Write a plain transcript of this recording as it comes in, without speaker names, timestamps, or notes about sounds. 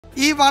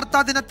ഈ വാർത്താ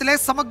ദിനത്തിലെ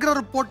സമഗ്ര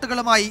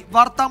റിപ്പോർട്ടുകളുമായി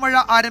വാർത്താമഴ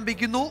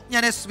ആരംഭിക്കുന്നു.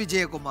 ഞാൻ എസ്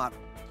വിജയകുമാർ.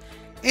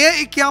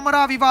 AI ക്യാമറ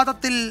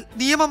വിവാദത്തിൽ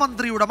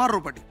നിയമമന്ത്രിയുടെ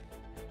മറുപടി.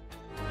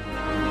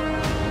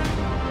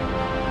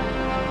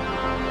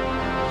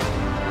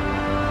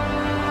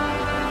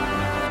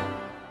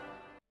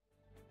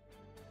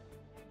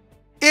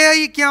 AI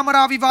ക്യാമറ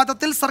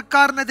വിവാദത്തിൽ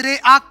സർക്കാരിനെതിരെ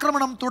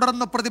ആക്രമണം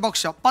തുടർന്ന്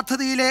പ്രതിപക്ഷം.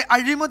 പദ്ധതിയിലെ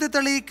അഴിമതി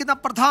തെളിയിക്കുന്ന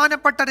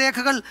പ്രധാനപ്പെട്ട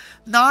രേഖകൾ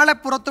നാളെ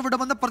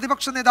പുറത്തുവിടുമെന്ന്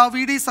പ്രതിപക്ഷ നേതാവ്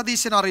VD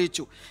സതീശൻ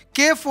അറിയിച്ചു.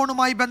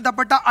 ഫോണുമായി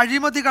ബന്ധപ്പെട്ട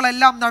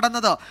അഴിമതികളെല്ലാം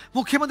നടന്നത്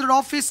മുഖ്യമന്ത്രിയുടെ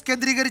ഓഫീസ്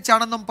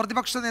കേന്ദ്രീകരിച്ചാണെന്നും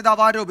പ്രതിപക്ഷ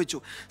നേതാവ് ആരോപിച്ചു.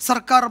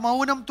 സർക്കാർ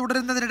മൗനം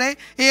തുടരുന്നതിനിടെ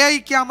AI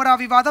ക്യാമറ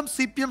വിവാദം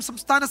CPM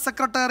സംസ്ഥാന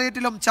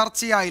സെക്രട്ടേറിയറ്റിലും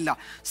ചർച്ചയായില്ല.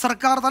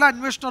 സർക്കാർ തല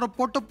അന്വേഷണ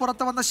റിപ്പോർട്ട്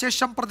പുറത്തു വന്ന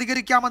ശേഷം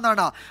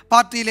പ്രതികരിക്കാമെന്നാണ്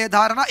പാർട്ടിയിലെ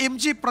ധാരണ.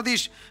 MG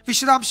പ്രതീഷ്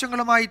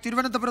വിശദാംശങ്ങളുമായി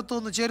തിരുവനന്തപുരത്ത്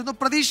നിന്ന് ചേരുന്നു.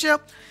 പ്രതീഷ്,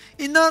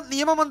 ഇന്ന്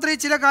നിയമമന്ത്രി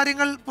ചില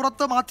കാര്യങ്ങൾ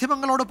പുറത്ത്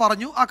മാധ്യമങ്ങളോട്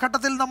പറഞ്ഞു. ആ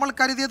ഘട്ടത്തിൽ നമ്മൾ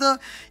കരുതിയത്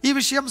ഈ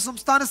വിഷയം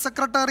സംസ്ഥാന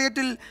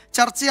സെക്രട്ടേറിയറ്റിൽ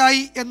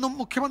ചർച്ചയായി എന്നും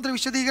മുഖ്യമന്ത്രി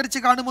വിശദീകരിച്ച്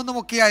കാണുമെന്നും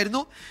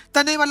ഒക്കെയായിരുന്നു.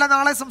 തന്നെയുമല്ല,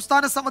 നാളെ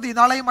സംസ്ഥാന സമിതി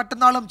നാളെയും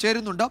മറ്റന്നാളും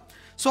ചേരുന്നുണ്ട്.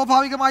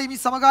 സ്വാഭാവികമായും ഈ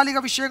സമകാലിക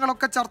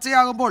വിഷയങ്ങളൊക്കെ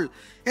ചർച്ചയാകുമ്പോൾ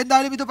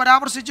എന്തായാലും ഇത്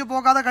പരാമർശിച്ചു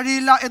പോകാതെ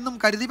കഴിയില്ല എന്നും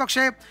കരുതി.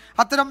 പക്ഷേ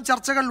അത്തരം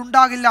ചർച്ചകൾ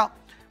ഉണ്ടാകില്ല.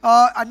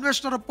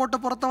 അന്വേഷണ റിപ്പോർട്ട്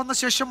പുറത്തു വന്ന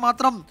ശേഷം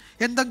മാത്രം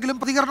എന്തെങ്കിലും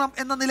പ്രതികരണം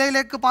എന്ന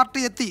നിലയിലേക്ക് പാർട്ടി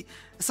എത്തി.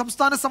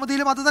 സംസ്ഥാന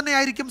സമിതിയിലും അത്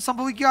തന്നെയായിരിക്കും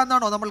സംഭവിക്കുക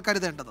എന്നാണോ നമ്മൾ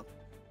കരുതേണ്ടത്?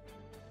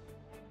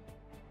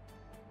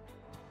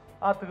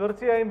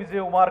 തീർച്ചയായും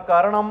വിജയകുമാർ.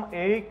 കാരണം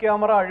AI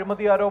ക്യാമറ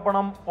അഴിമതി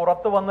ആരോപണം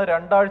പുറത്തു വന്ന്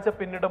 2 ആഴ്ച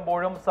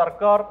പിന്നിടുമ്പോഴും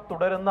സർക്കാർ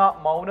തുടരുന്ന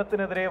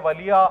മൗനത്തിനെതിരെ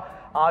വലിയ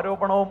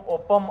ആരോപണവും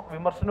ഒപ്പം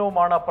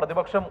വിമർശനവുമാണ്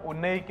പ്രതിപക്ഷം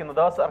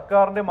ഉന്നയിക്കുന്നത്.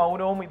 സർക്കാരിന്റെ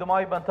മൗനവും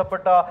ഇതുമായി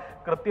ബന്ധപ്പെട്ട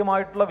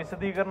കൃത്യമായിട്ടുള്ള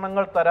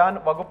വിശദീകരണങ്ങൾ തരാൻ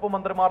വകുപ്പ്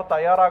മന്ത്രിമാർ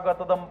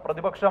തയ്യാറാകാത്തതും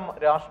പ്രതിപക്ഷം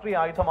രാഷ്ട്രീയ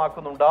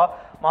ആയുധമാക്കുന്നുണ്ട്.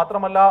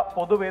 മാത്രമല്ല,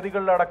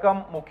 പൊതുവേദികളിലടക്കം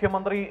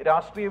മുഖ്യമന്ത്രി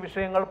രാഷ്ട്രീയ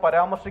വിഷയങ്ങൾ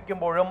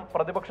പരാമർശിക്കുമ്പോഴും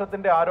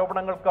പ്രതിപക്ഷത്തിന്റെ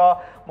ആരോപണങ്ങൾക്ക്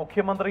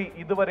മുഖ്യമന്ത്രി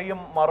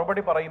ഇതുവരെയും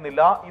മറുപടി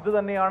പറയുന്നില്ല.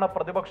 ഇതുതന്നെയാണ്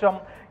പ്രതിപക്ഷം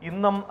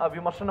ഇന്നും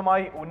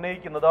വിമർശനമായി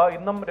ഉന്നയിക്കുന്നത്.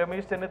 ഇന്നും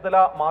രമേശ് ചെന്നിത്തല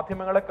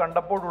മാധ്യമങ്ങളെ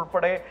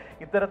കണ്ടപ്പോഴുൾപ്പെടെ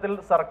ഇത്തരത്തിൽ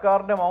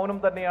സർക്കാരിന്റെ മൗനം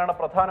തന്നെയാണ്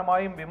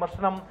പ്രധാനമായും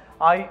വിമർശനം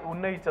ആയി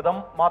ഉന്നയിച്ചതും.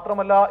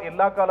 മാത്രമല്ല,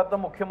 എല്ലാ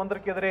കാലത്തും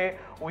മുഖ്യമന്ത്രിക്കെതിരെ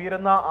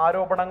ഉയരുന്ന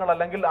ആരോപണങ്ങൾ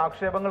അല്ലെങ്കിൽ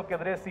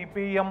ആക്ഷേപങ്ങൾക്കെതിരെ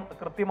CPIM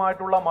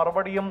കൃത്യമായിട്ടുള്ള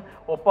മറുപടിയും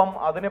ഒപ്പം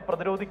അതിനെ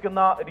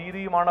പ്രതിരോധിക്കുന്ന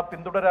രീതിയുമാണ്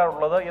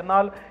പിന്തുടരാറുള്ളത്.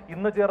 എന്നാൽ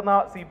ഇന്ന് ചേർന്ന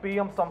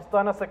CPIM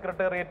സംസ്ഥാന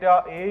സെക്രട്ടേറിയറ്റ്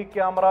AI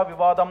ക്യാമറ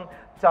വിവാദം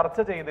ചർച്ച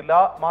ചെയ്തില്ല.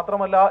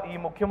 മാത്രമല്ല, ഈ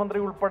മുഖ്യമന്ത്രി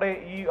ഉൾപ്പെടെ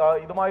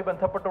ഇതുമായി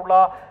ബന്ധപ്പെട്ടുള്ള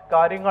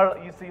കാര്യങ്ങൾ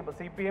ഈ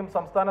CPIM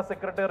സംസ്ഥാന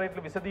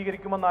സെക്രട്ടേറിയറ്റിൽ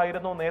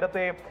വിശദീകരിക്കുമെന്നായിരുന്നു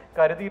നേരത്തെ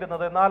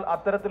കരുതിയിരുന്നത്. എന്നാൽ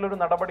അത്തരത്തിലൊരു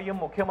നടപടിയും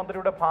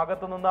മുഖ്യമന്ത്രിയുടെ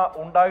ഭാഗത്തു നിന്ന്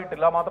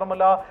ഉണ്ടായിട്ടില്ല.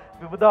 മാത്രമല്ല,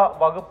 വിവിധ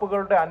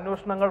വകുപ്പുകളുടെ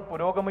അന്വേഷണങ്ങൾ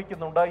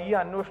പുരോഗമിക്കുന്നുണ്ട്. ഈ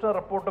അന്വേഷണ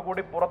റിപ്പോർട്ട്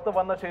കൂടി പുറത്തു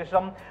വന്ന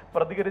ശേഷം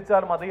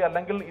പ്രതികരിച്ചാൽ മതി,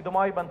 അല്ലെങ്കിൽ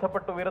ഇതുമായി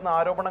ബന്ധപ്പെട്ട് ഉയരുന്ന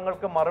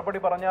ആരോപണങ്ങൾക്ക്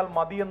മറുപടി പറഞ്ഞാൽ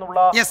മതി എന്നുള്ള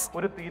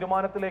ഒരു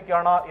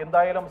തീരുമാനത്തിലേക്കാണ്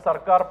എന്തായാലും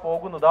സർക്കാർ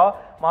പോകുന്നത്.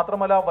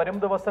 മാത്രമല്ല, വരും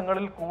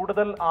ദിവസങ്ങളിൽ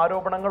കൂടുതൽ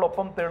ആരോപണങ്ങൾ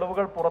ഒപ്പം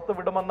തെളിവുകൾ പുറത്തു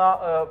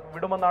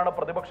വിടുമെന്നാണ്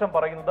പ്രതിപക്ഷം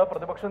പറയുന്നത്.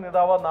 പ്രതിപക്ഷ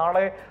നേതാവ്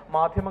നാളെ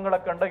മാധ്യമങ്ങളെ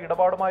കണ്ട്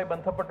ഇടപാടുമായി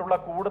ബന്ധപ്പെട്ടുള്ള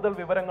കൂടുതൽ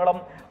വിവരങ്ങളും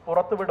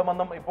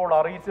പുറത്തുവിടുമെന്നും ഇപ്പോൾ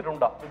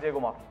അറിയിച്ചിട്ടുണ്ട്.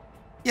 വിജയകുമാർ.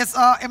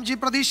 MG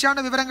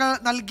പ്രതീക്ഷയാണ് വിവരങ്ങൾ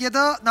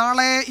നൽകിയത്.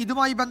 നാളെ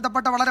ഇതുമായി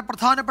ബന്ധപ്പെട്ട വളരെ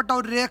പ്രധാനപ്പെട്ട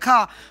ഒരു രേഖ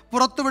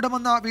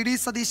പുറത്തുവിടുമെന്ന് VD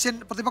സതീശൻ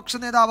പ്രതിപക്ഷ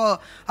നേതാവ്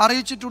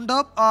അറിയിച്ചിട്ടുണ്ട്.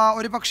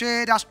 ഒരുപക്ഷെ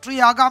രാഷ്ട്രീയ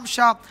ആകാംക്ഷ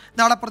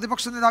നാളെ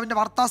പ്രതിപക്ഷ നേതാവിൻ്റെ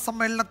വാർത്താ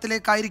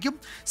സമ്മേളനത്തിലേക്കായിരിക്കും.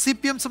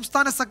 CPM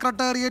സംസ്ഥാന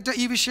സെക്രട്ടേറിയറ്റ്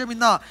ഈ വിഷയം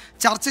ഇന്ന്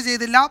ചർച്ച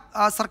ചെയ്തില്ല.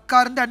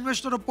 സർക്കാരിൻ്റെ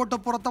അന്വേഷണ റിപ്പോർട്ട്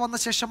പുറത്തു വന്ന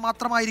ശേഷം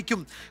മാത്രമായിരിക്കും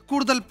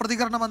കൂടുതൽ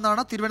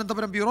പ്രതികരണമെന്നാണ്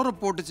തിരുവനന്തപുരം ബ്യൂറോ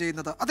റിപ്പോർട്ട്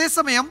ചെയ്യുന്നത്.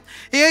 അതേസമയം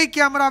AI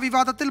ക്യാമറ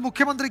വിവാദത്തിൽ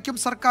മുഖ്യമന്ത്രിക്കും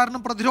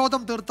സർക്കാരിനും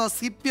പ്രതിരോധം തീർത്ത്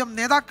CPM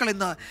നേതാക്കൾ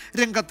ഇന്ന്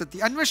രംഗത്തെത്തി.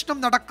 അന്വേഷണം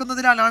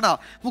നടക്കുന്നതിനാലാണ്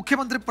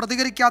മുഖ്യമന്ത്രി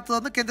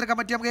പ്രതികരിക്കാത്തതെന്ന് കേന്ദ്ര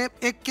കമ്മിറ്റി അംഗം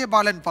AK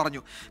ബാലൻ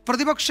പറഞ്ഞു.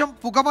 പ്രതിപക്ഷം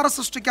പുകമറ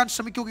സൃഷ്ടിക്കാൻ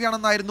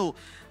ശ്രമിക്കുകയാണെന്നായിരുന്നു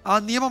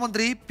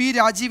നിയമമന്ത്രി P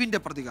രാജീവിന്റെ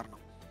പ്രതികരണം.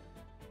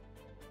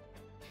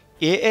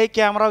 AI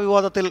ക്യാമറ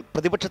വിവാദത്തിൽ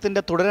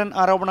പ്രതിപക്ഷത്തിന്റെ തുടരൻ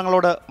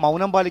ആരോപണങ്ങളോട്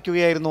മൗനം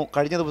പാലിക്കുകയായിരുന്നു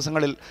കഴിഞ്ഞ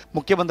ദിവസങ്ങളിൽ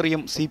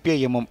മുഖ്യമന്ത്രിയും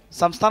CPIM-ഉം.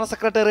 സംസ്ഥാന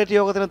സെക്രട്ടേറിയറ്റ്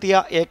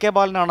യോഗത്തിനെത്തിയ AK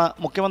ബാലനാണ്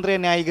മുഖ്യമന്ത്രിയെ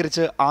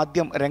ന്യായീകരിച്ച്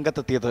ആദ്യം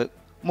രംഗത്തെത്തിയത്.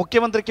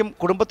 മുഖ്യമന്ത്രിക്കും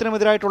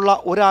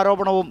കുടുംബത്തിനുമെതിരായിട്ടുള്ള ഒരു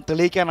ആരോപണവും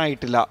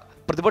തെളിയിക്കാനായിട്ടില്ല.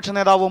 പ്രതിപക്ഷ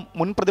നേതാവും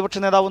മുൻ പ്രതിപക്ഷ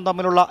നേതാവും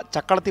തമ്മിലുള്ള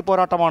ചക്കളത്തി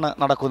പോരാട്ടമാണ്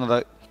നടക്കുന്നത്.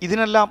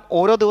 ഇതിനെല്ലാം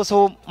ഓരോ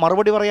ദിവസവും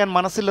മറുപടി പറയാൻ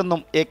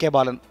മനസ്സില്ലെന്നും AK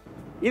ബാലൻ.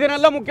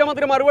 ഇതിനെല്ലാം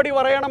മുഖ്യമന്ത്രി മറുപടി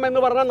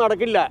പറയണമെന്ന് പറഞ്ഞാൽ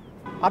നടക്കില്ല.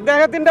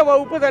 അദ്ദേഹത്തിൻ്റെ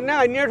വകുപ്പ് തന്നെ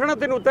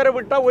അന്വേഷണത്തിന്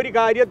ഉത്തരവിട്ട ഒരു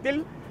കാര്യത്തിൽ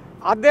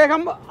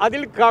അദ്ദേഹം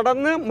അതിൽ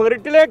കടന്ന്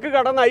മെറിറ്റിലേക്ക്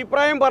കടന്ന്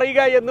അഭിപ്രായം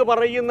പറയുക എന്ന്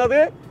പറയുന്നത്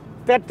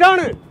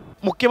തെറ്റാണ്.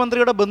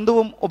 മുഖ്യമന്ത്രിയുടെ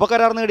ബന്ധുവും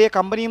ഉപകരാർ നേടിയ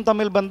കമ്പനിയും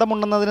തമ്മിൽ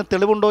ബന്ധമുണ്ടെന്നതിന്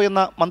തെളിവുണ്ടോ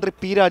എന്ന് മന്ത്രി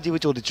P രാജീവ്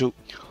ചോദിച്ചു.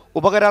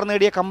 ഉപകരാർ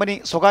നേടിയ കമ്പനി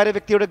സ്വകാര്യ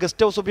വ്യക്തിയുടെ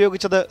ഗസ്റ്റ് ഹൗസ്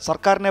ഉപയോഗിച്ചത്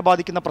സർക്കാരിനെ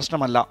ബാധിക്കുന്ന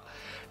പ്രശ്നമല്ല.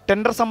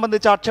 ടെൻഡർ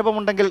സംബന്ധിച്ച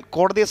ആക്ഷേപമുണ്ടെങ്കിൽ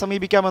കോടതിയെ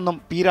സമീപിക്കാമെന്നും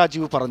P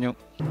രാജീവ് പറഞ്ഞു.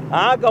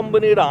 ആ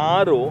കമ്പനിയുടെ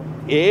ആരോ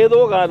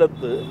ഏതോ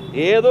കാലത്ത്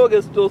ഏതോ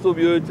ഗസ്റ്റ് ഹൗസ്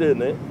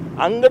ഉപയോഗിച്ചതിന്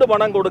അങ്ങോട്ട്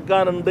പണം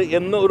കൊടുക്കാനുണ്ട്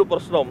എന്ന ഒരു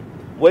പ്രശ്നം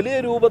വലിയ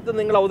രൂപത്തിൽ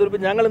നിങ്ങൾ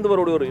അവതരിപ്പിച്ച് ഞങ്ങൾ എന്ത്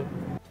മറുപടി പറയും?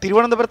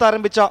 തിരുവനന്തപുരത്ത്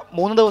ആരംഭിച്ച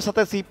 3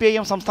 ദിവസത്തെ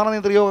CPIM സംസ്ഥാന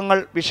നേതൃയോഗങ്ങൾ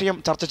വിഷയം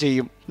ചർച്ച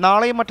ചെയ്യും.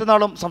 നാളെയും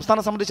മറ്റന്നാളും സംസ്ഥാന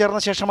സമിതി ചേർന്ന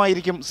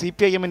ശേഷമായിരിക്കും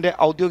CPIM-ന്റെ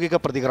ഔദ്യോഗിക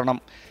പ്രതികരണം.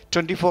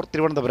 24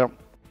 തിരുവനന്തപുരം.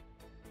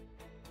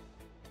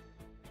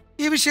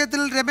 ഈ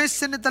വിഷയത്തിൽ രമേശ്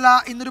ചെന്നിത്തല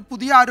ഇന്നൊരു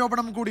പുതിയ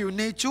ആരോപണം കൂടി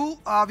ഉന്നയിച്ചു.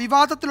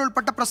 വിവാദത്തിൽ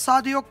ഉൾപ്പെട്ട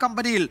പ്രസാദിയോ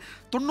കമ്പനിയിൽ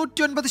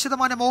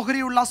 99%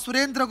 ഓഹരിയുള്ള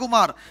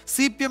സുരേന്ദ്രകുമാർ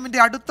CPMന്റെ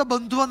അടുത്ത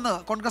ബന്ധുവെന്ന്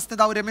കോൺഗ്രസ്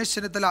നേതാവ് രമേശ്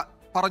ചെന്നിത്തല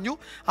പറഞ്ഞു.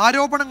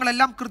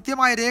 ആരോപണങ്ങളെല്ലാം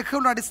കൃത്യമായ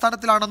രേഖകളുടെ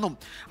അടിസ്ഥാനത്തിലാണെന്നും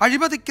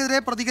അഴിമതിക്കെതിരെ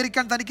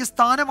പ്രതികരിക്കാൻ തനിക്ക്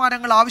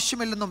സ്ഥാനമാനങ്ങൾ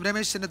ആവശ്യമില്ലെന്നും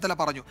രമേശ് ചെന്നിത്തല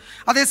പറഞ്ഞു.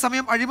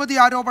 അതേസമയം അഴിമതി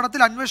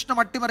ആരോപണത്തിൽ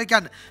അന്വേഷണം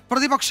അട്ടിമറിക്കാൻ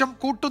പ്രതിപക്ഷം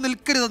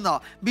കൂട്ടുനിൽക്കരുതെന്ന്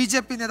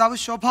BJP നേതാവ്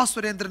ശോഭാ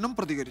സുരേന്ദ്രനും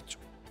പ്രതികരിച്ചു.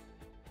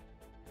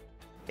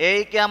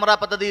 AI ക്യാമറ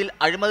പദ്ധതിയിൽ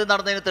അഴിമതി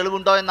നടന്നതിന്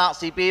തെളിവുണ്ടോ എന്ന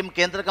CPIM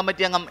കേന്ദ്ര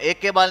കമ്മിറ്റി അംഗം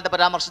AK ബാലന്റെ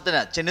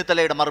പരാമർശത്തിന്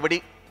ചെന്നിത്തലയുടെ മറുപടി.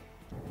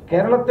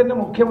 കേരളത്തിന്റെ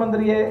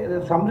മുഖ്യമന്ത്രിയെ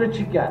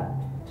സംരക്ഷിക്കാൻ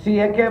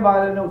AK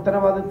ബാലന്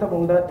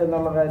ഉത്തരവാദിത്തമുണ്ട്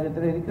എന്നുള്ള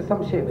കാര്യത്തിൽ എനിക്ക്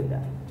സംശയമില്ല.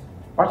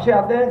 പക്ഷെ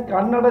അദ്ദേഹം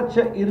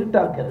കണ്ണടച്ച്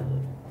ഇരുട്ടാക്കരുത്.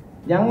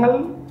 ഞങ്ങൾ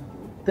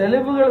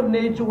തെളിവുകൾ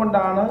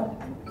ഉന്നയിച്ചുകൊണ്ടാണ്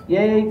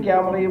AI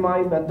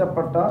ക്യാമറയുമായി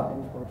ബന്ധപ്പെട്ട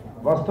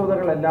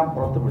വസ്തുതകളെല്ലാം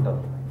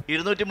പുറത്തുവിട്ടത്.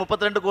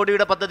 232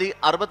 കോടിയുടെ പദ്ധതി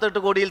 68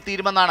 കോടിയിൽ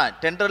തീരുമെന്നാണ്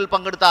ടെൻഡറിൽ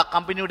പങ്കെടുത്ത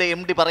കമ്പനിയുടെ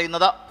MD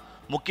പറയുന്നത്.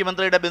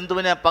 മുഖ്യമന്ത്രിയുടെ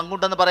ബന്ധുവിന്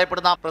പങ്കുണ്ടെന്ന്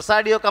പറയപ്പെടുന്ന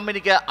പ്രസാഡിയോ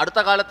കമ്പനിക്ക് അടുത്ത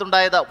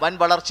കാലത്തുണ്ടായത് വൻ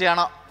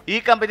വളർച്ചയാണ്. ഈ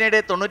കമ്പനിയുടെ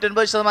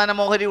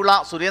 99% ഓഹരിയുള്ള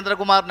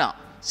സുരേന്ദ്രകുമാറിന്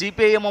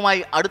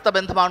CPIMുമായി അടുത്ത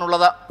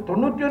ബന്ധമാണുള്ളത്.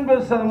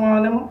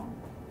 99%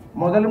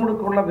 മുതൽ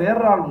മുടക്കുള്ള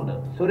വേറൊരാളുണ്ട്,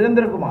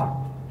 സുരേന്ദ്രകുമാർ.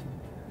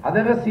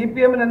 അദ്ദേഹം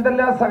CPMന്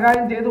എന്തെല്ലാം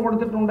സഹായം ചെയ്തു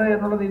കൊടുത്തിട്ടുണ്ട്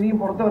എന്നുള്ളത് ഇനിയും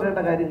പുറത്തു വരേണ്ട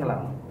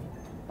കാര്യങ്ങളാണ്.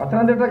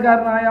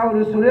 പത്തനംതിട്ടക്കാരനായ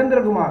ഒരു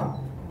സുരേന്ദ്രകുമാർ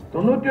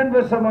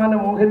 99%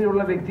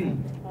 ഓഹരിയുള്ള വ്യക്തി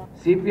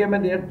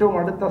CPMന്റെ ഏറ്റവും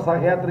അടുത്ത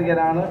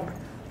സഹയാത്രികനാണ്.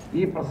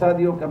 ഈ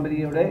പ്രസാദിയോ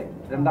കമ്പനിയുടെ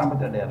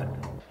രണ്ടാമത്തെ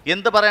ഡയറക്ടർ.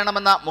 എന്ത്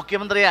പറയണമെന്ന്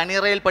മുഖ്യമന്ത്രിയെ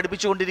അണിയറയിൽ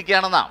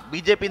പഠിപ്പിച്ചുകൊണ്ടിരിക്കുകയാണെന്ന്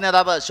BJP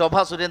നേതാവ്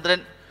ശോഭാ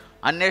സുരേന്ദ്രൻ.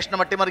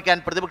 അന്വേഷണം അട്ടിമറിക്കാൻ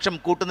പ്രതിപക്ഷം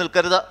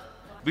കൂട്ടുനിൽക്കരുത്.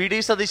 VD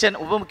സതീശൻ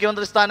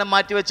ഉപമുഖ്യമന്ത്രി സ്ഥാനം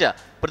മാറ്റിവെച്ച്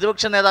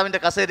പ്രതിപക്ഷ നേതാവിന്റെ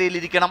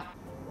കസേരയിലിരിക്കണം.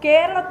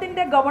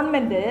 കേരളത്തിന്റെ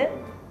ഗവൺമെന്റ്,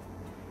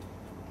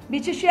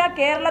 വിശിഷ്യ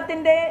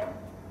കേരളത്തിന്റെ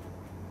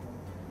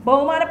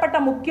ബഹുമാനപ്പെട്ട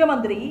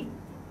മുഖ്യമന്ത്രി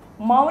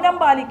മൗനം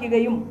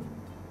പാലിക്കുകയും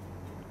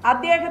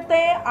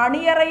അദ്ദേഹത്തെ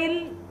അണിയറയിൽ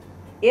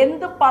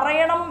എന്ത്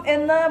പറയണം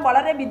എന്ന്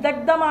വളരെ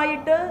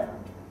വിദഗ്ധമായിട്ട്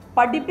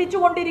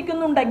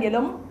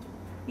പഠിപ്പിച്ചുകൊണ്ടിരിക്കുന്നുണ്ടെങ്കിലും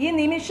ഈ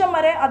നിമിഷം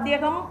വരെ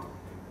അദ്ദേഹം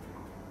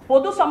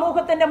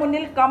പൊതുസമൂഹത്തിന്റെ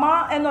മുന്നിൽ കമ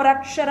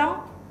എന്നൊരക്ഷരം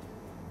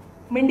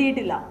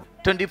മിണ്ടിയിട്ടില്ല.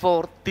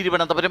 24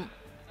 തിരുവനന്തപുരം.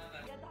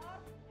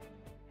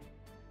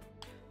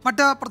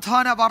 മറ്റ്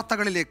പ്രധാന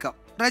വാർത്തകളിലേക്ക്.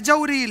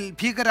 രജൌരിയിൽ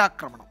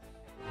ഭീകരാക്രമണം.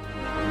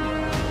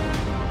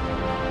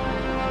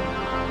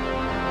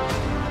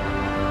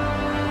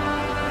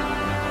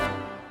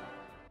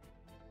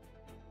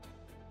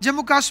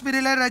 ജമ്മു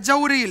കാശ്മീരിലെ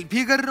രജൌരിയിൽ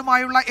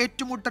ഭീകരരുമായുള്ള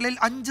ഏറ്റുമുട്ടലിൽ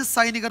 5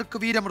 സൈനികർക്ക്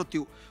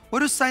വീരമൃത്യു.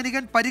 ഒരു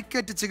സൈനികൻ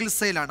പരിക്കേറ്റ്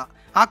ചികിത്സയിലാണ്.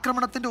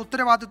 ആക്രമണത്തിന്റെ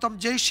ഉത്തരവാദിത്വം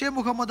ജെയ്ഷെ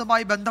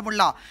മുഹമ്മദുമായി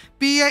ബന്ധമുള്ള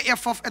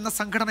PAFF എന്ന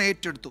സംഘടന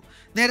ഏറ്റെടുത്തു.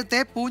 നേരത്തെ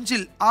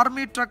പൂഞ്ചിൽ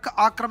ആർമി ട്രക്ക്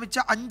ആക്രമിച്ച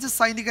 5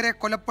 സൈനികരെ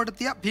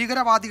കൊലപ്പെടുത്തിയ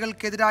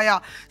ഭീകരവാദികൾക്കെതിരായ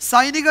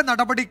സൈനിക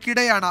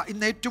നടപടിക്കിടെയാണ്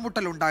ഇന്ന്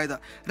ഏറ്റുമുട്ടലുണ്ടായത്.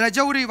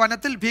 രജൌരി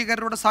വനത്തിൽ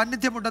ഭീകരരുടെ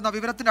സാന്നിധ്യമുണ്ടെന്ന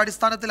വിവരത്തിന്റെ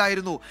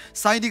അടിസ്ഥാനത്തിലായിരുന്നു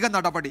സൈനിക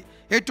നടപടി.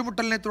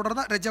 ഏറ്റുമുട്ടലിനെ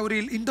തുടർന്ന്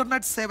രജൌരിയിൽ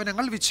ഇന്റർനെറ്റ്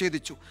സേവനങ്ങൾ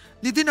വിച്ഛേദിച്ചു.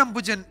 നിതിൻ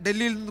അംബുജൻ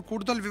ഡൽഹിയിൽ നിന്ന്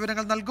കൂടുതൽ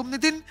വിവരങ്ങൾ നൽകും.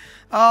 നിതിൻ,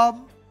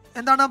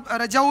 എന്താണ്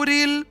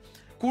രജൌരിയിൽ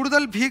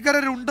കൂടുതൽ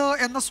ഭീകരരുണ്ട്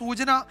എന്ന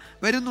സൂചന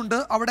വരുന്നുണ്ട്.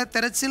 അവിടെ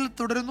തെരച്ചിൽ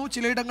തുടരുന്നു,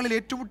 ചിലയിടങ്ങളിൽ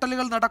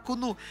ഏറ്റുമുട്ടലുകൾ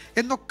നടക്കുന്നു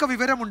എന്നൊക്കെ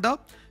വിവരമുണ്ട്.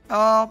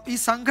 ഈ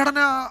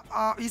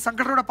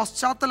സംഘടനയുടെ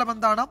പശ്ചാത്തലം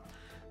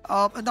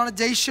എന്താണ്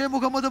ജെയ്ഷെ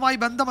മുഹമ്മദുമായി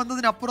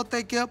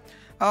ബന്ധമെന്നതിനപ്പുറത്തേക്ക്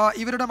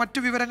ഇവരുടെ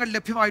മറ്റു വിവരങ്ങൾ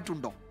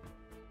ലഭ്യമായിട്ടുണ്ടോ?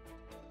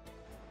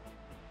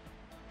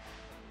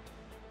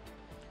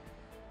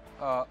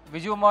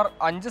 വിജയകുമാർ,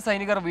 5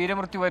 സൈനികർ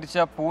വീരമൃത്യു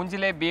വരിച്ച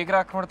പൂഞ്ചിലെ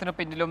ഭീകരാക്രമണത്തിന്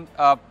പിന്നിലും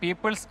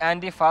പീപ്പിൾസ്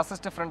ആന്റി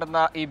ഫാസിസ്റ്റ് ഫ്രണ്ട്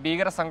എന്ന ഈ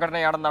ഭീകര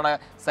സംഘടനയാണെന്നാണ്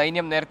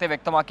സൈന്യം നേരത്തെ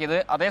വ്യക്തമാക്കിയത്.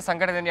 അതേ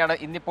സംഘടന തന്നെയാണ്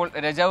ഇന്നിപ്പോൾ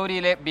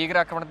രജൌരിയിലെ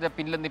ഭീകരാക്രമണത്തിന്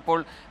പിന്നിലെന്ന് ഇപ്പോൾ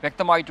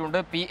വ്യക്തമായിട്ടുണ്ട്.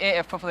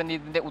 PAFF തന്നെ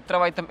ഇതിന്റെ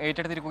ഉത്തരവാദിത്തം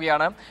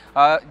ഏറ്റെടുത്തിരിക്കുകയാണ്.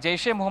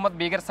 ജെയ്ഷെ മുഹമ്മദ്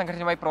ഭീകര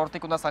സംഘടനയുമായി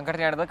പ്രവർത്തിക്കുന്ന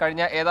സംഘടനയാണിത്.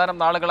 കഴിഞ്ഞ ഏതാനും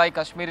നാളുകളായി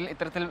കശ്മീരിൽ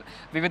ഇത്തരത്തിൽ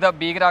വിവിധ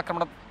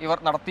ഭീകരാക്രമണം ഇവർ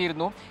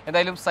നടത്തിയിരുന്നു.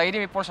 എന്തായാലും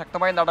സൈന്യം ഇപ്പോൾ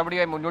ശക്തമായ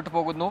നടപടിയുമായി മുന്നോട്ട്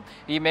പോകുന്നു.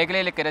 ഈ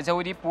മേഖലയിലേക്ക്,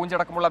 രജൌരി, പൂഞ്ച്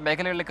അടക്കമുള്ള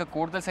മേഖലകളിലേക്ക്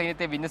കൂടുതൽ സൈന്യത്തെ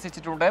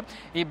വിന്യസിച്ചിട്ടുണ്ട്.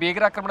 ഈ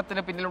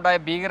ഭീകരാക്രമണത്തിന് പിന്നിലുണ്ടായ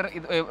ഭീകരർ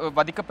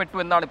വധിക്കപ്പെട്ടു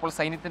എന്നാണ് ഇപ്പോൾ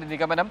സൈന്യത്തിന്റെ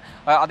നിഗമനം.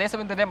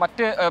 അതേസമയം തന്നെ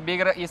മറ്റ്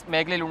ഭീകരർ ഈ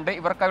മേഖലയിലുണ്ട്.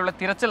 ഇവർക്കായുള്ള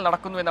തിരച്ചിൽ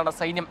നടക്കുന്നു എന്നാണ്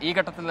സൈന്യം ഈ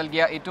ഘട്ടത്തിൽ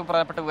നൽകിയ ഏറ്റവും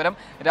പ്രധാനപ്പെട്ട വിവരം.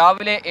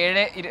 രാവിലെ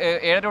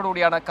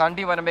 7:30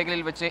 കാണ്ടി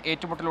വനമേഖലയിൽ വെച്ച്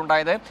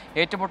ഏറ്റുമുട്ടലുണ്ടായത്.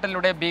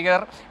 ഏറ്റുമുട്ടലിലൂടെ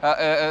ഭീകരർ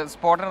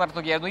സ്ഫോടനം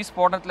നടത്തുകയായിരുന്നു. ഈ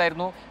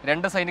സ്ഫോടനത്തിലായിരുന്നു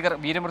 2 സൈനികർ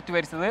വീരമൃത്യു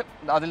വരിച്ചത്.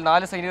 അതിൽ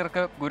 4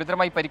 സൈനികർക്ക്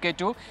ഗുരുതരമായി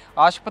പരിക്കേറ്റു.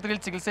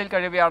 ആശുപത്രിയിൽ ചികിത്സയിൽ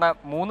കഴിയവെയാണ്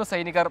 3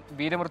 സൈനികർ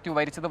വീരമൃത്യു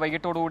വരിച്ചത്.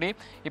 വൈകിട്ടോടുകൂടി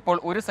ഇപ്പോൾ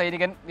ഒരു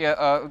സൈനികൻ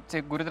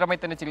ഗുരുതരമായി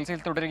തന്നെ ചികിത്സയിൽ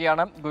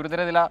തുടരുകയാണ്.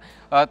 ഗുരുതരനില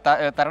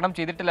തരണം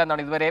ചെയ്തിട്ടില്ല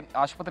എന്നാണ് ഇതുവരെ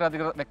ആശുപത്രി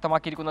അധികൃതർ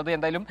വ്യക്തമാക്കിയിരിക്കുന്നത്.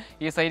 എന്തായാലും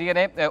ഈ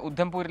സൈനികനെ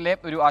ഉദ്ധംപൂരിലെ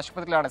ഒരു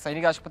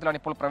സൈനിക ആശുപത്രിയിലാണ്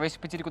ഇപ്പോൾ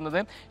പ്രവേശിപ്പിച്ചിരിക്കുന്നത്.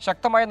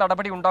 ശക്തമായ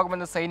നടപടി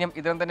ഉണ്ടാകുമെന്ന് സൈന്യം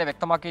ഇതിനും തന്നെ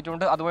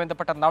വ്യക്തമാക്കിയിട്ടുണ്ട്. അതുമായി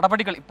ബന്ധപ്പെട്ട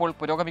നടപടികൾ ഇപ്പോൾ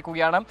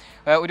പുരോഗമിക്കുകയാണ്.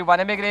 ഒരു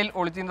വനമേഖലയിൽ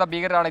ഒളിച്ചിരുന്ന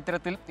ഭീകരരാണ്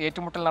ഇത്തരത്തിൽ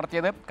ഏറ്റുമുട്ടൽ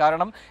നടത്തിയത്.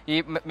 കാരണം ഈ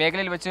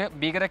മേഖലയിൽ വെച്ച്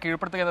ഭീകരെ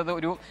കീഴ്പ്പെടുത്തുക എന്നത്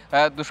ഒരു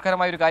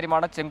ദുഷ്കരമായ ഒരു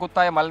കാര്യമാണ്.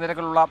 ചെങ്കുത്തായ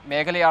മലനിരകളുള്ള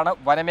മേഖലയാണ്,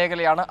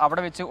 വനമേഖലയാണ്.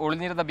 അവിടെ വെച്ച്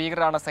ഒളിഞ്ഞിരുന്ന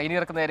ഭീകരരാണ്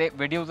സൈനികർക്ക് നേരെ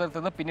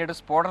വെടിയുതിർത്തത്. പിന്നീട്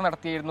സ്ഫോടനം സ്ഫോടനം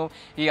നടത്തിയായിരുന്നു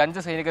ഈ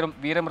 5 സൈനികരും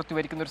വീരമൃത്യു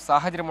വരിക്കുന്ന ഒരു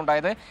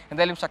സാഹചര്യമുണ്ടായത്.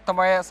 എന്തായാലും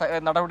ശക്തമായ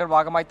നടപടിയുടെ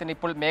ഭാഗമായി തന്നെ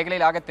ഇപ്പോൾ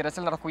മേഖലയിലാകെ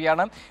തിരച്ചിൽ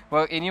നടക്കുകയാണ്.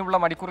 ഇനിയുള്ള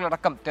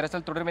മണിക്കൂറിലടക്കം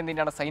തിരച്ചിൽ തുടരുമെന്ന്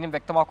തന്നെയാണ് സൈന്യം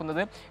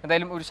വ്യക്തമാക്കുന്നത്.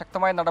 എന്തായാലും ഒരു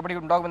ശക്തമായ നടപടി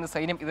ഉണ്ടാകുമെന്ന്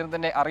സൈന്യം ഇതിന്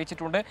തന്നെ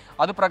അറിയിച്ചിട്ടുണ്ട്.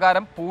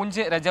 അതുപ്രകാരം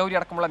പൂഞ്ച്, രജൌരി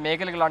അടക്കമുള്ള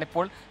മേഖലകളാണ്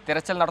ഇപ്പോൾ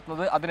തിരച്ചിൽ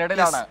നടത്തുന്നത്.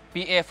 അതിനിടയിലാണ്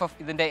PAFF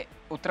ഇതിന്റെ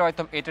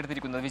ഉത്തരവാദിത്വം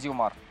ഏറ്റെടുത്തിരിക്കുന്നത്.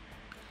 വിജയകുമാർ,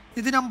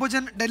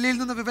 ഇതിനംബുജൻ ഡൽഹിയിൽ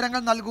നിന്ന്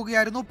വിവരങ്ങൾ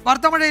നൽകുകയായിരുന്നു.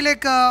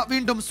 വാർത്തമഴയിലേക്ക്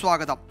വീണ്ടും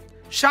സ്വാഗതം.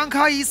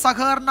 ഷാങ്ഹായി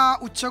സഹകരണ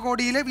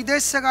ഉച്ചകോടിയിലെ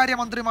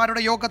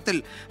വിദേശകാര്യമന്ത്രിമാരുടെ യോഗത്തിൽ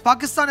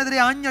പാകിസ്ഥാനെതിരെ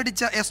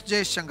ആഞ്ഞടിച്ച S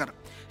ജയശങ്കർ.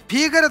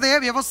 ഭീകരതയെ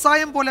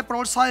വ്യവസായം പോലെ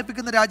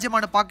പ്രോത്സാഹിപ്പിക്കുന്ന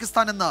രാജ്യമാണ്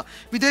പാകിസ്ഥാൻ എന്ന്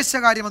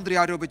വിദേശകാര്യമന്ത്രി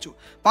ആരോപിച്ചു.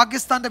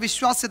 പാകിസ്ഥാന്റെ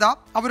വിശ്വാസ്യത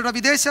അവരുടെ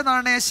വിദേശ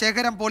നാണയ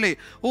ശേഖരം പോലെ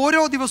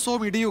ഓരോ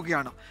ദിവസവും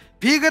ഇടിയുകയാണ്.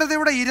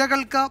 ഭീകരതയുടെ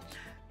ഇരകൾക്ക്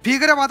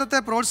ഭീകരവാദത്തെ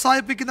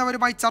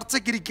പ്രോത്സാഹിപ്പിക്കുന്നവരുമായി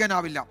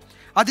ചർച്ചയ്ക്കിരിക്കാനാവില്ല.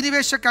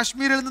 അധിനിവേശ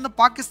കാശ്മീരിൽ നിന്ന്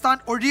പാകിസ്ഥാൻ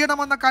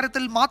ഒഴിയണമെന്ന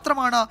കാര്യത്തിൽ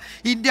മാത്രമാണ്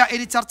ഇന്ത്യ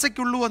ഇനി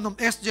ചർച്ചയ്ക്കുള്ളൂവെന്നും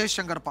S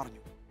ജയശങ്കർ പറഞ്ഞു.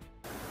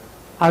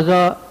 As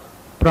a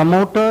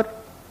promoter,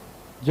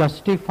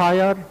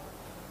 justifier,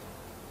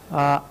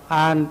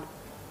 and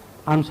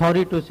I'm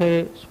sorry to say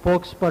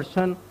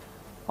spokesperson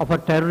of a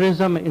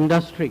terrorism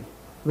industry,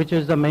 which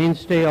is the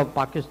mainstay of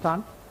Pakistan,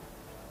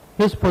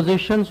 his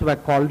positions were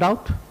called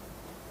out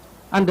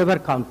and they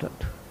were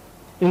countered,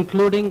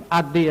 including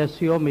at the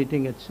SCO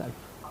meeting itself.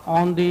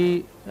 On the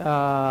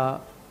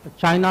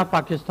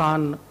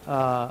China-Pakistan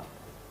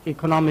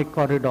economic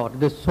corridor,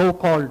 this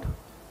so-called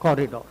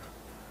corridor,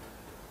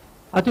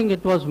 I think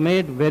it was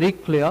made very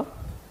clear,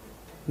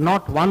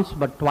 not once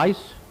but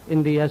twice in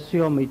the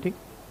SCO meeting,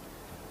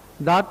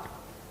 that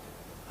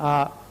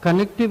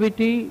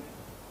connectivity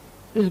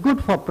is good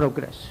for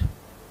progress,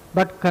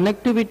 but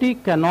connectivity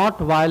cannot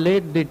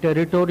violate the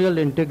territorial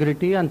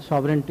integrity and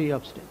sovereignty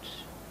of states.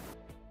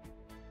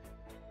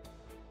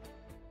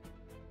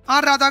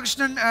 R.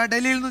 Radhakrishnan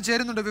ഡൽഹിയിൽ നിന്ന്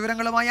ചേരുന്നുണ്ട്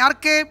വിവരങ്ങളുമായി.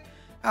 RK,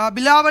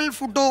 Bilawal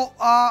Bhutto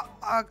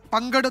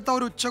പങ്കെടുത്ത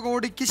ഒരു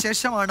ഉച്ചകോടിക്ക്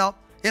ശേഷമാണ്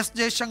S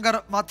Jaishankar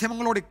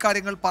മാധ്യമങ്ങളോട്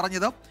ഇക്കാര്യങ്ങൾ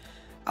പറഞ്ഞത്.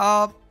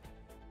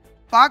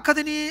 പാക്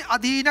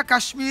അധീന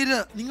കാശ്മീർ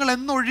നിങ്ങൾ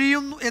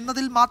എന്നൊഴിയും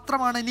എന്നതിൽ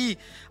മാത്രമാണ് ഇനി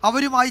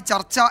അവരുമായി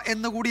ചർച്ച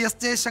എന്നുകൂടി S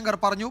ജയശങ്കർ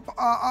പറഞ്ഞു.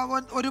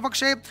 ഒരു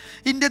പക്ഷേ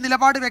ഇന്ത്യ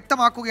നിലപാട്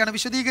വ്യക്തമാക്കുകയാണ്,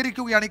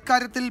 വിശദീകരിക്കുകയാണ്.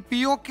 ഇക്കാര്യത്തിൽ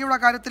POKയുടെ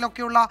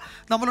കാര്യത്തിലൊക്കെയുള്ള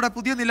നമ്മളുടെ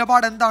പുതിയ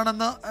നിലപാട്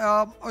എന്താണെന്ന്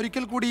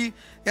ഒരിക്കൽ കൂടി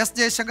S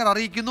ജയശങ്കർ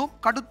അറിയിക്കുന്നു.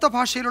 കടുത്ത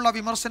ഭാഷയിലുള്ള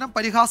വിമർശനം,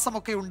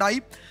 പരിഹാസമൊക്കെ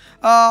ഉണ്ടായി.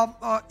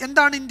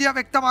 എന്താണ് ഇന്ത്യ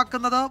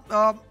വ്യക്തമാക്കുന്നത്?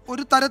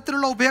 ഒരു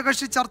തരത്തിലുള്ള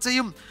ഉഭയകക്ഷി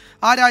ചർച്ചയും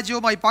ആ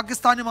രാജ്യവുമായി,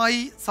 പാകിസ്ഥാനുമായി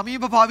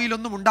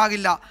സമീപഭാവിയിലൊന്നും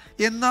ഉണ്ടാകില്ല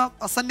എന്ന്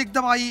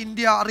അസന്നിഗ്ധമായി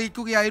ഇന്ത്യ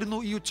അറിയിക്കുകയായിരുന്നു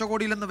ഈ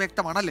ഉച്ചകോടിയിലെന്ന്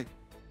വ്യക്തമാണല്ലേ?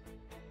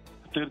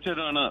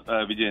 തീർച്ചയായിട്ടുമാണ്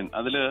വിജയൻ.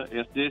 അതില്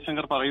S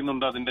ജയശങ്കർ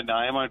പറയുന്നുണ്ട് അതിന്റെ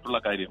ന്യായമായിട്ടുള്ള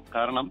കാര്യം.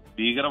 കാരണം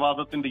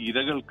ഭീകരവാദത്തിന്റെ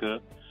ഇരകൾക്ക്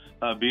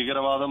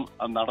ഭീകരവാദം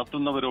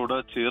നടത്തുന്നവരോട്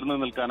ചേർന്ന്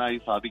നിൽക്കാനായി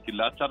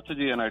സാധിക്കില്ല, ചർച്ച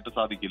ചെയ്യാനായിട്ട്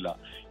സാധിക്കില്ല.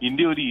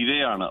 ഇന്ത്യ ഒരു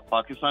ഇരയാണ്.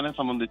 പാകിസ്ഥാനെ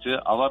സംബന്ധിച്ച്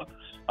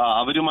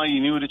അവരുമായി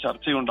ഇനിയൊരു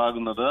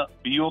ചർച്ചയുണ്ടാകുന്നത്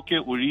POK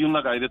ഒഴിയുന്ന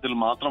കാര്യത്തിൽ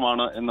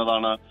മാത്രമാണ്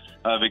എന്നതാണ്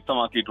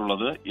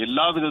വ്യക്തമാക്കിയിട്ടുള്ളത്.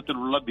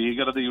 എല്ലാവിധത്തിലുള്ള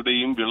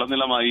ഭീകരതയുടെയും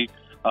വിളനിലമായി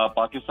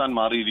പാകിസ്ഥാൻ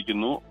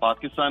മാറിയിരിക്കുന്നു.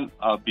 പാകിസ്ഥാൻ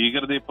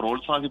ഭീകരതയെ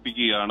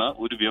പ്രോത്സാഹിപ്പിക്കുകയാണ്.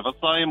 ഒരു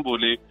വ്യവസായം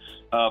പോലെ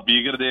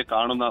ഭീകരതയെ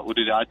കാണുന്ന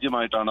ഒരു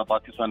രാജ്യമായിട്ടാണ്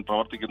പാകിസ്ഥാൻ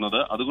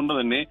പ്രവർത്തിക്കുന്നത്. അതുകൊണ്ട്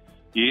തന്നെ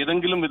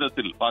ഏതെങ്കിലും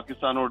വിധത്തിൽ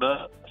പാകിസ്ഥാനോട്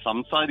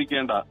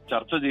സംസാരിക്കേണ്ട,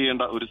 ചർച്ച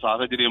ചെയ്യേണ്ട ഒരു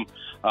സാഹചര്യം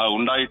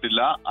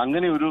ഉണ്ടായിട്ടില്ല.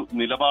 അങ്ങനെ ഒരു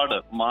നിലപാട്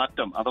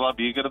മാറ്റം അഥവാ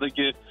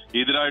ഭീകരതയ്ക്ക്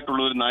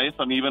എതിരായിട്ടുള്ള ഒരു നയ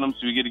സമീപനം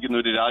സ്വീകരിക്കുന്ന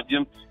ഒരു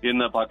രാജ്യം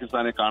എന്ന്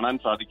പാകിസ്ഥാനെ കാണാൻ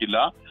സാധിക്കില്ല.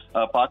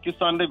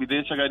 പാകിസ്ഥാന്റെ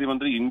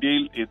വിദേശകാര്യമന്ത്രി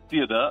ഇന്ത്യയിൽ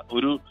എത്തിയത്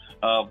ഒരു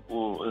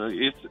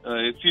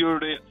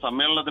SCOയുടെ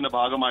സമ്മേളനത്തിന്റെ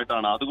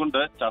ഭാഗമായിട്ടാണ്. അതുകൊണ്ട്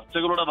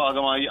ചർച്ചകളുടെ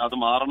ഭാഗമായി അത്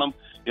മാറണം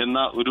എന്ന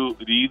ഒരു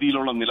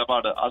രീതിയിലുള്ള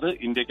നിലപാട് അത്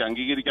ഇന്ത്യക്ക്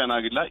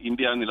അംഗീകരിക്കാനാകില്ല.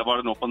 ഇന്ത്യ ആ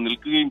നിലപാടിനൊപ്പം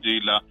നിൽക്കുകയും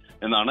ചെയ്യില്ല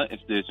എന്നാണ്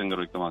S ജയശങ്കർ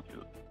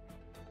വ്യക്തമാക്കിയത്.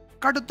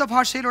 കടുത്ത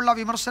ഭാഷയിലുള്ള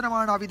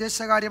വിമർശനമാണ്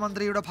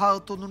വിദേശകാര്യമന്ത്രിയുടെ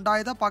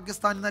ഭാഗത്തുനിന്നുണ്ടായത്.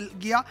 പാകിസ്ഥാൻ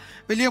നൽകിയ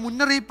വലിയ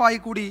മുന്നറിയിപ്പായി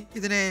കൂടി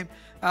ഇതിനെ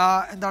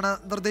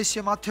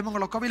നിർദ്ദേശീയ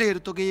മാധ്യമങ്ങളൊക്കെ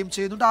വിലയിരുത്തുകയും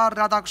ചെയ്യുന്നുണ്ട്. R.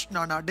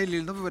 രാധാകൃഷ്ണനാണ്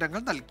ഡൽഹിയിൽ നിന്ന്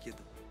വിവരങ്ങൾ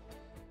നൽകിയത്.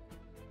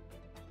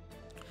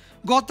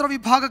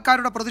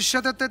 ഗോത്രവിഭാഗക്കാരുടെ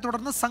പ്രതിഷേധത്തെ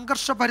തുടർന്ന്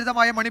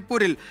സംഘർഷഭരിതമായ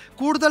മണിപ്പൂരിൽ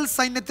കൂടുതൽ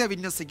സൈന്യത്തെ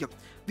വിന്യസിക്കും.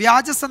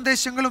 വ്യാജ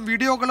സന്ദേശങ്ങളും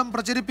വീഡിയോകളും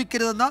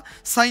പ്രചരിപ്പിക്കരുതെന്ന്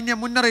സൈന്യം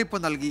മുന്നറിയിപ്പ്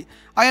നൽകി.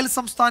 അയൽ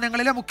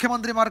സംസ്ഥാനങ്ങളിലെ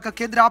മുഖ്യമന്ത്രിമാർക്ക്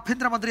കേന്ദ്ര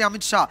ആഭ്യന്തരമന്ത്രി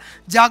അമിത്ഷാ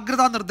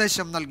ജാഗ്രതാ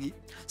നിർദ്ദേശം നൽകി.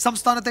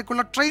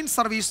 സംസ്ഥാനത്തേക്കുള്ള ട്രെയിൻ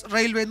സർവീസ്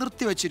റെയിൽവേ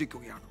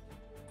നിർത്തിവച്ചിരിക്കുകയാണ്.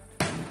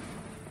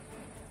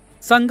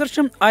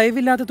 സംഘർഷം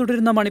അയവില്ലാതെ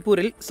തുടരുന്ന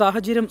മണിപ്പൂരിൽ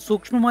സാഹചര്യം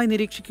സൂക്ഷ്മമായി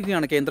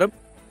നിരീക്ഷിക്കുകയാണ് കേന്ദ്രം.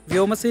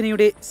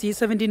 വ്യോമസേനയുടെ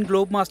C-17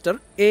 ഗ്ലോബ് മാസ്റ്റർ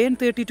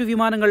AN-32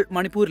 വിമാനങ്ങൾ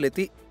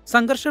മണിപ്പൂരിലെത്തി.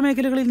 സംഘർഷ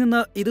മേഖലകളിൽ നിന്ന്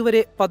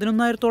ഇതുവരെ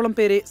 11,000-ഓളം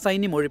പേരെ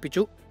സൈന്യം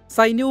ഒഴിപ്പിച്ചു.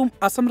 സൈന്യവും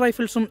അസം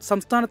റൈഫിൾസും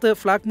സംസ്ഥാനത്ത്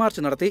ഫ്ളാഗ്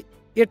മാർച്ച് നടത്തി.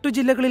 8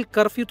 ജില്ലകളിൽ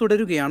കർഫ്യൂ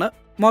തുടരുകയാണ്.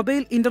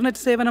 മൊബൈൽ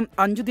ഇന്റർനെറ്റ് സേവനം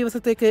 5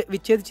 ദിവസത്തേക്ക്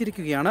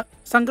വിച്ഛേദിച്ചിരിക്കുകയാണ്.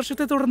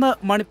 സംഘർഷത്തെ തുടർന്ന്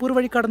മണിപ്പൂർ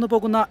വഴി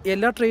കടന്നുപോകുന്ന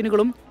എല്ലാ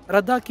ട്രെയിനുകളും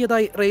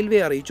റദ്ദാക്കിയതായി റെയിൽവേ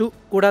അറിയിച്ചു.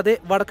 കൂടാതെ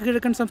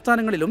വടക്കുകിഴക്കൻ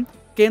സംസ്ഥാനങ്ങളിലും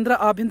കേന്ദ്ര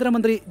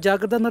ആഭ്യന്തരമന്ത്രി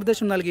ജാഗ്രതാ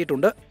നിർദ്ദേശം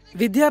നൽകിയിട്ടുണ്ട്.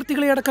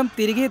 വിദ്യാർത്ഥികളെയടക്കം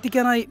തിരികെ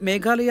എത്തിക്കാനായി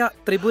മേഘാലയ,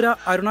 ത്രിപുര,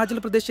 അരുണാചൽ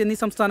പ്രദേശ് എന്നീ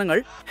സംസ്ഥാനങ്ങൾ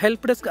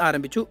ഹെൽപ്പ് ഡെസ്ക്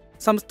ആരംഭിച്ചു.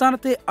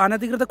 സംസ്ഥാനത്തെ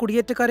അനധികൃത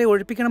കുടിയേറ്റക്കാരെ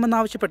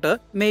ഒഴിപ്പിക്കണമെന്നാവശ്യപ്പെട്ട്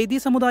മെയ്തി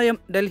സമുദായം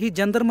ഡൽഹി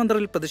ജന്തർ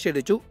മന്ദറിൽ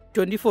പ്രതിഷേധിച്ചു.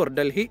 24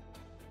 ഡൽഹി.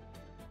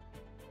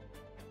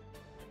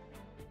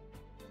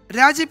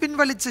 രാജി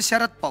പിൻവലിച്ച്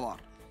ശരത് പവാർ.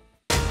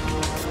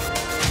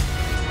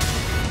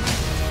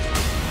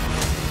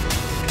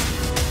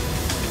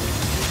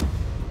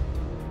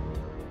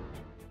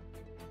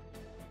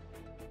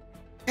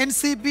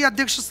 NCP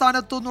അധ്യക്ഷ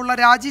സ്ഥാനത്തു നിന്നുള്ള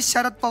രാജി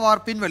ശരത് പവാർ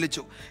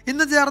പിൻവലിച്ചു.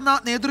 ഇന്ന് ചേർന്ന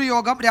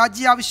നേതൃയോഗം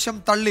രാജി ആവശ്യം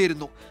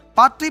തള്ളിയിരുന്നു.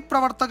 പാർട്ടി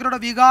പ്രവർത്തകരുടെ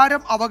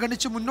വികാരം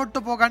അവഗണിച്ച് മുന്നോട്ടു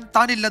പോകാൻ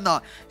താനില്ലെന്ന്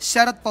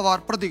ശരത് പവാർ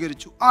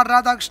പ്രതികരിച്ചു. ആർ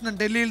രാധാകൃഷ്ണൻ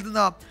ഡൽഹിയിൽ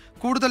നിന്ന്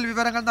കൂടുതൽ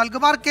വിവരങ്ങൾ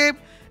നൽകും. ആർക്കെ,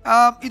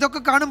 ഇതൊക്കെ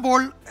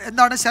കാണുമ്പോൾ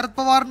എന്താണ് ശരത്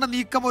പവാറിന്റെ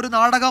നീക്കം ഒരു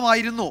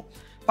നാടകമായിരുന്നു?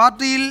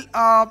 പാർട്ടിയിൽ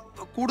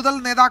കൂടുതൽ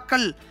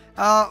നേതാക്കൾ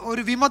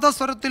ഒരു വിമത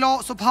സ്വരത്തിലോ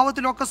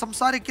സ്വഭാവത്തിലോ ഒക്കെ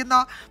സംസാരിക്കുന്ന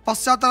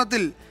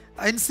പശ്ചാത്തലത്തിൽ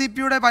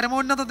NCPയുടെ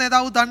പരമോന്നത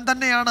നേതാവ് താൻ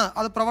തന്നെയാണ്.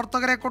 അത്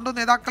പ്രവർത്തകരെ കൊണ്ടും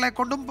നേതാക്കളെ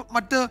കൊണ്ടും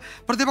മറ്റ്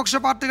പ്രതിപക്ഷ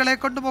പാർട്ടികളെ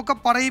കൊണ്ടും ഒക്കെ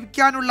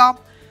പറയിക്കാനുള്ള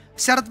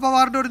ശരത്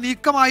പവാറിൻ്റെ ഒരു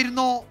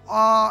നീക്കമായിരുന്നോ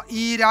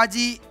ഈ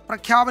രാജി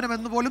പ്രഖ്യാപനം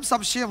എന്ന് പോലും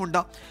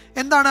സംശയമുണ്ട്.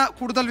 എന്താണ്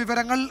കൂടുതൽ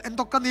വിവരങ്ങൾ?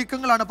 എന്തൊക്കെ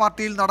നീക്കങ്ങളാണ്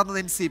പാർട്ടിയിൽ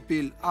നടന്നത്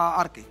NCPയിൽ?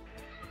 ആർക്കെ?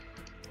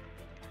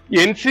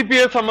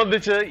 NCPയെ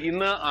സംബന്ധിച്ച്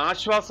ഇന്ന്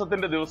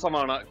ആശ്വാസത്തിന്റെ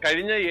ദിവസമാണ്.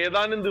 കഴിഞ്ഞ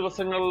ഏതാനും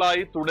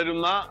ദിവസങ്ങളിലായി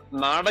തുടരുന്ന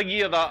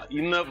നാടകീയത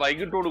ഇന്ന്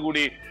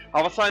വൈകിട്ടോടുകൂടി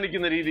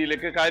അവസാനിക്കുന്ന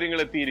രീതിയിലേക്ക് കാര്യങ്ങൾ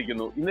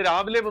എത്തിയിരിക്കുന്നു. ഇന്ന്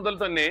രാവിലെ മുതൽ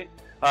തന്നെ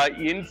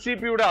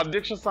NCPയുടെ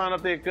അധ്യക്ഷ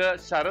സ്ഥാനത്തേക്ക്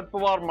ശരത്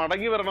പവാർ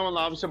മടങ്ങി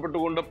വരണമെന്ന്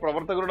ആവശ്യപ്പെട്ടുകൊണ്ട്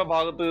പ്രവർത്തകരുടെ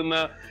ഭാഗത്ത്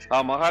നിന്ന്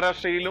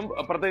മഹാരാഷ്ട്രയിലും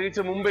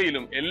പ്രത്യേകിച്ച്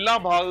മുംബൈയിലും എല്ലാ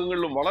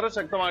ഭാഗങ്ങളിലും വളരെ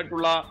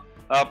ശക്തമായിട്ടുള്ള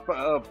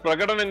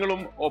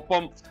പ്രകടനങ്ങളും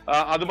ഒപ്പം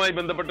അതുമായി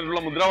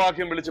ബന്ധപ്പെട്ടിട്ടുള്ള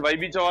മുദ്രാവാക്യം വിളിച്ച്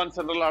വൈബി ചവാൻ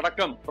സെന്ററിൽ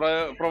അടക്കം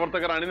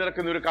പ്രവർത്തകർ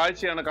അണിനിരക്കുന്ന ഒരു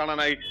കാഴ്ചയാണ്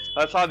കാണാനായി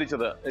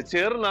സാധിച്ചത്.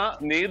 ചേർന്ന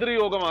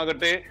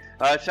നേതൃയോഗമാകട്ടെ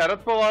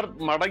ശരത് പവാർ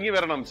മടങ്ങി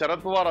വരണം,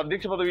 ശരത് പവാർ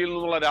അധ്യക്ഷ പദവിയിൽ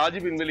നിന്നുള്ള രാജി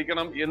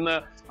പിൻവലിക്കണം എന്ന്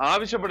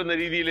ആവശ്യപ്പെടുന്ന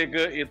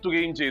രീതിയിലേക്ക്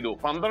എത്തുകയും ചെയ്തു.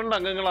 12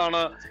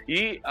 അംഗങ്ങളാണ്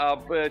ഈ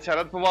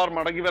ശരത് പവാർ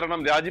മടങ്ങി വരണം,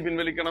 രാജി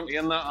പിൻവലിക്കണം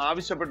എന്ന്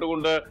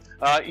ആവശ്യപ്പെട്ടുകൊണ്ട്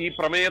ഈ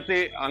പ്രമേയത്തെ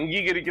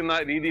അംഗീകരിക്കുന്ന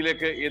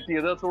രീതിയിലേക്ക്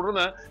എത്തിയത്.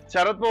 തുടർന്ന്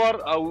ശരത് പവാർ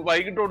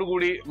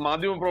വൈകിട്ടോടുകൂടി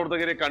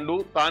മാധ്യമപ്രവർത്തകരെ കണ്ടു.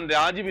 താൻ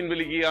രാജി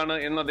പിൻവലിക്കുകയാണ്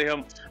എന്ന്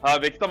അദ്ദേഹം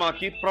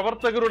വ്യക്തമാക്കി.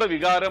 പ്രവർത്തകരുടെ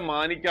വികാരം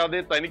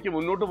മാനിക്കാതെ തനിക്ക്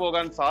മുന്നോട്ട്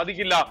പോകാൻ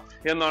സാധിക്കില്ല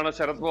എന്നാണ്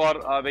ശരത് പവാർ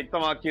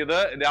വ്യക്തമാക്കിയത്.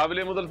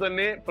 രാവിലെ മുതൽ തന്നെ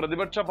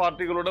പ്രതിപക്ഷ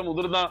പാർട്ടികളുടെ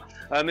മുതിർന്ന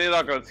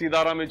നേതാക്കൾ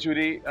സീതാറാം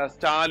യെച്ചൂരി,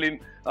 സ്റ്റാലിൻ,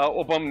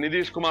 ഒപ്പം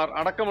നിതീഷ് കുമാർ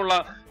അടക്കമുള്ള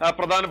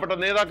പ്രധാനപ്പെട്ട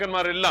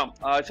നേതാക്കന്മാരെല്ലാം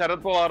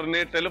ശരത്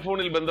പവാറിനെ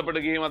ടെലിഫോണിൽ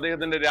ബന്ധപ്പെടുകയും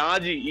അദ്ദേഹത്തിന്റെ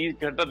രാജി ഈ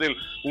ഘട്ടത്തിൽ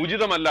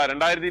ഉചിതമല്ല,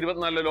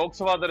 2024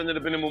 ലോക്സഭാ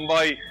തെരഞ്ഞെടുപ്പിന്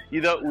മുമ്പായി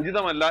ഇത്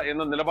ഉചിതമല്ല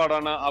എന്ന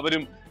നിലപാടാണ്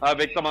അവരും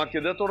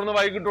വ്യക്തമാക്കിയത്. തുടർന്ന്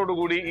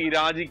വൈകിട്ടോടുകൂടി ഈ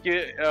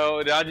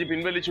രാജി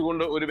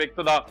പിൻവലിച്ചുകൊണ്ട് ഒരു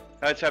വ്യക്തത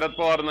ശരത്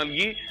പവാർ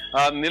നൽകി.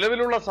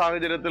 നിലവിലുള്ള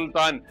സാഹചര്യത്തിൽ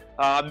താൻ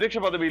അധ്യക്ഷ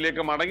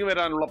പദവിയിലേക്ക് മടങ്ങി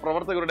വരാനുള്ള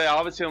പ്രവർത്തകരുടെ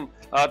ആവശ്യം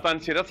താൻ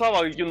ശിരസാ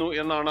വഹിക്കുന്നു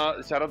എന്നാണ്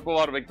ശരത്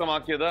പവാർ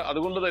വ്യക്തമാക്കിയത്.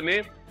 അതുകൊണ്ട് തന്നെ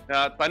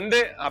തന്റെ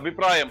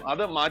അഭിപ്രായം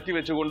അത്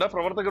മാറ്റിവെച്ചുകൊണ്ട്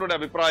പ്രവർത്തകരുടെ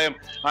അഭിപ്രായം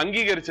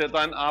അംഗീകരിച്ച്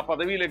താൻ ആ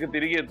പദവിയിലേക്ക്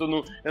തിരികെ എത്തുന്നു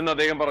എന്ന്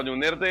അദ്ദേഹം പറഞ്ഞു.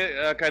 നേരത്തെ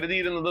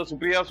കരുതിയിരുന്നത്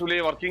സുപ്രിയ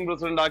സുലെയെ വർക്കിംഗ്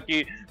പ്രസിഡന്റ് ആക്കി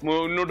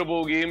മുന്നോട്ട്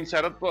പോവുകയും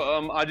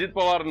അജിത്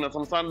പവാറിന്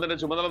സംസ്ഥാനത്തിന്റെ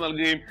ചുമതല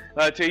നൽകുകയും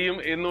ചെയ്യും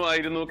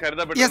എന്നുമായിരുന്നു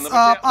കരുതപ്പെട്ടത്.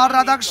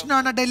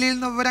 രാധാകൃഷ്ണനാണ് ഡൽഹിയിൽ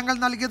നിന്ന് വിവരങ്ങൾ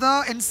നൽകിയത്.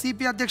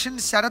 NCP അധ്യക്ഷൻ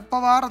ശരത്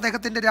പവാർ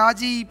അദ്ദേഹത്തിന്റെ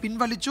രാജി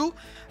പിൻവലിച്ചു.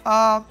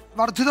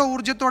 വർദ്ധിത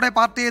ഊർജ്ജത്തോടെ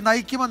പാർട്ടിയെ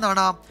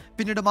നയിക്കുമെന്നാണ്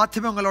പിന്നീട്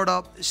മാധ്യമങ്ങളോട്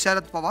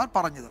ശരത് പവാർ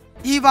പറഞ്ഞത്.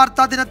 ഈ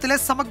വാർത്താ ദിനത്തിലെ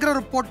സമഗ്ര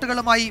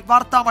റിപ്പോർട്ടുകളുമായി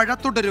വാർത്താ മഴ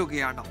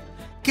തുടരുകയാണ്.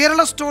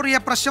 കേരള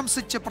സ്റ്റോറിയെ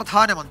പ്രശംസിച്ച്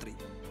പ്രധാനമന്ത്രി.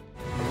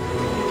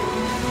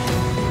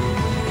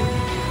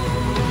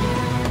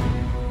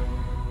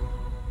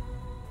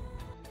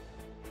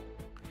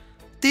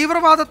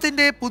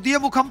 തീവ്രവാദത്തിന്റെ പുതിയ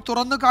മുഖം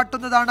തുറന്നു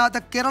കാട്ടുന്നതാണ് ദ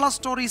കേരള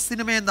സ്റ്റോറി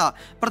സിനിമയെന്ന്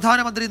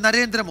പ്രധാനമന്ത്രി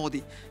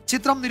നരേന്ദ്രമോദി.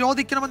 ചിത്രം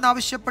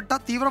നിരോധിക്കണമെന്നാവശ്യപ്പെട്ട്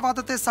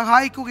തീവ്രവാദത്തെ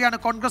സഹായിക്കുകയാണ്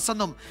കോൺഗ്രസ്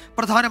എന്നും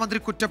പ്രധാനമന്ത്രി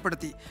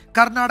കുറ്റപ്പെടുത്തി.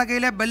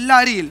 കർണാടകയിലെ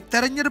ബെല്ലാരിയിൽ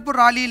തെരഞ്ഞെടുപ്പ്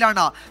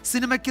റാലിയിലാണ്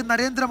സിനിമയ്ക്ക്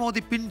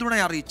നരേന്ദ്രമോദി പിന്തുണ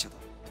അറിയിച്ചത്.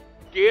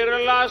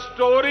 കേരള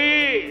സ്റ്റോറി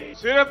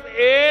സിർഫ്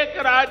ഏക്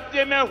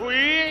രാജ്യ में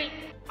हुई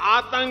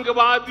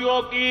आतंकवादियों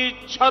की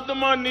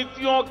छद्म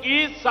नीतियों की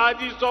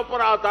साजिशों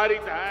पर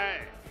आधारित है.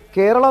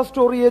 കേരള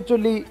സ്റ്റോറിയെ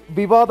ചൊല്ലി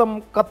വിവാദം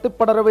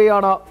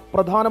കത്തിപ്പടരവെയാണ്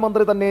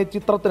പ്രധാനമന്ത്രി തന്നെ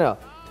ചിത്രത്തിന്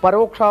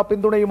പരോക്ഷ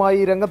പിന്തുണയുമായി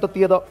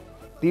രംഗത്തെത്തിയത്.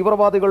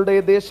 തീവ്രവാദികളുടെ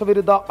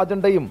ദേശവിരുദ്ധ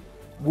അജണ്ടയും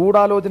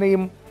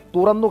ഗൂഢാലോചനയും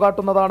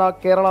തുറന്നുകാട്ടുന്നതാണ്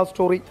കേരള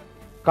സ്റ്റോറി.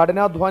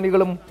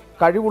 കഠിനാധ്വാനികളും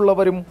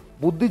കഴിവുള്ളവരും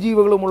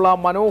ബുദ്ധിജീവികളുമുള്ള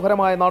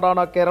മനോഹരമായ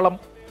നാടാണ് കേരളം.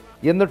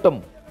 എന്നിട്ടും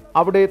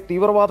അവിടെ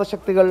തീവ്രവാദ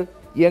ശക്തികൾ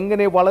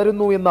എങ്ങനെ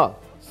വളരുന്നു എന്ന്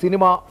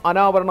സിനിമ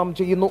അനാവരണം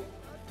ചെയ്യുന്നു.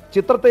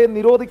 ചിത്രത്തെ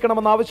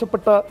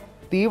നിരോധിക്കണമെന്നാവശ്യപ്പെട്ട്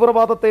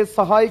തീവ്രവാദത്തെ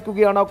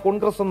സഹായിക്കുകയാണ്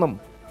കോൺഗ്രസ് എന്നും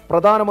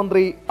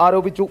പ്രധാനമന്ത്രി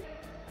ആരോപിച്ചു.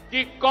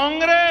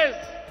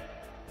 കോൺഗ്രസ്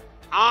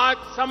आज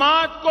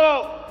समाज को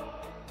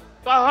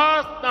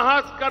तहस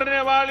नहस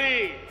करने वाली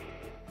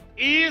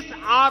इस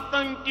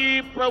आतंकी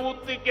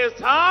प्रवृत्ति के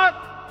साथ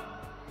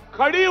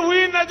खड़ी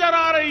हुई नजर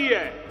आ रही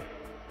है।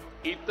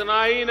 इतना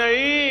ही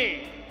नहीं,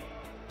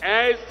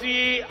 ऐसी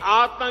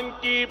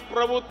आतंकी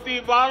प्रवृत्ति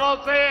वालों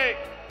से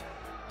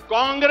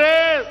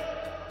कांग्रेस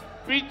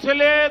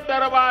पिछले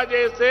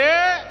दरवाजे से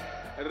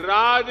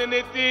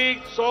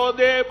राजनीतिक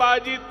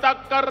सौदेबाजी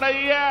तक कर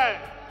रही है।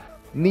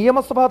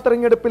 നിയമസഭാ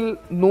തെരഞ്ഞെടുപ്പിൽ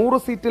 100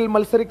 സീറ്റിൽ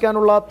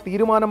മത്സരിക്കാനുള്ള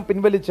തീരുമാനം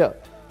പിൻവലിച്ച്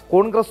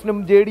കോൺഗ്രസിനും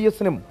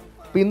JDSനും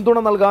പിന്തുണ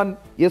നൽകാൻ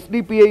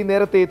SDPI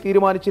നേരത്തെ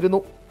തീരുമാനിച്ചിരുന്നു.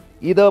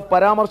 ഇത്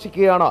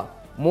പരാമർശിക്കുകയാണ്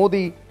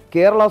മോദി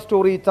കേരള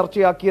സ്റ്റോറി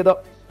ചർച്ചയാക്കിയത്.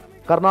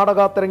 കർണാടക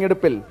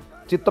തെരഞ്ഞെടുപ്പിൽ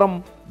ചിത്രം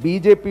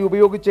BJP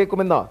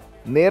ഉപയോഗിച്ചേക്കുമെന്ന്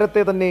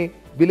നേരത്തെ തന്നെ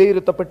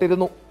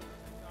വിലയിരുത്തപ്പെട്ടിരുന്നു.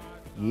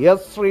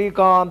 S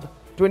Srikanth,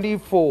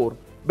 24,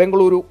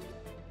 Bengaluru.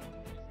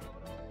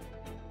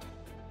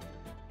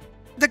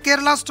 The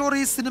Kerala story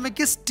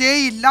സിനിമയ്ക്ക് സ്റ്റേ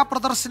ഇല്ല,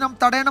 പ്രദർശനം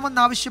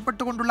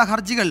തടയണമെന്നാവശ്യപ്പെട്ടുകൊണ്ടുള്ള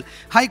ഹർജികൾ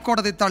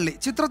ഹൈക്കോടതി തള്ളി.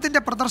 ചിത്രത്തിന്റെ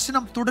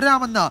പ്രദർശനം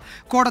തുടരാമെന്ന്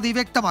കോടതി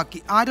വ്യക്തമാക്കി.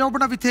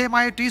 ആരോപണ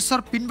വിധേയമായ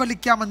ടീസർ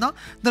പിൻവലിക്കാമെന്ന്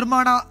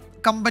നിർമ്മാണ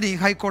കമ്പനി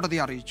ഹൈക്കോടതി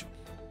അറിയിച്ചു.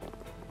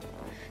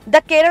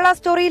 ദ കേരള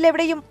സ്റ്റോറിയിൽ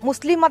എവിടെയും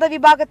മുസ്ലിം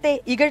മതവിഭാഗത്തെ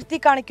ഇകഴ്ത്തി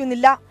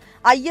കാണിക്കുന്നില്ല.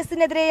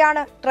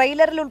 ISനെതിരെയാണ്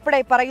ട്രെയിലറിൽ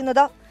ഉൾപ്പെടെ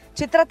പറയുന്നത്.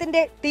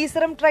 ചിത്രത്തിന്റെ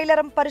ടീസറും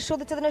ട്രെയിലറും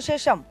പരിശോധിച്ചതിനു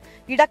ശേഷം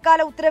ഇടക്കാല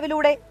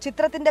ഉത്തരവിലൂടെ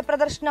ചിത്രത്തിന്റെ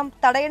പ്രദർശനം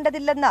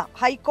തടയേണ്ടതില്ലെന്ന്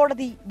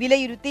ഹൈക്കോടതി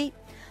വിലയിരുത്തി.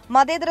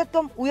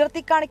 മതേതരത്വം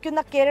ഉയർത്തിക്കാണിക്കുന്ന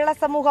കേരള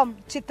സമൂഹം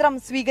ചിത്രം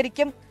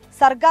സ്വീകരിക്കും.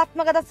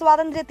 സർഗാത്മകത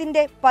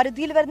സ്വാതന്ത്ര്യത്തിന്റെ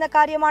പരിധിയിൽ വരുന്ന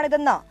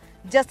കാര്യമാണിതെന്ന്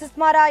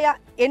ജസ്റ്റിസുമാരായ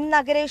N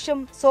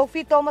നഗരേഷും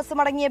സോഫി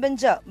തോമസും അടങ്ങിയ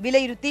ബെഞ്ച്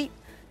വിലയിരുത്തി.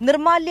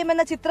 നിർമാല്യം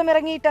എന്ന ചിത്രം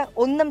ഇറങ്ങിയിട്ട്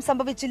ഒന്നും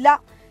സംഭവിച്ചില്ല.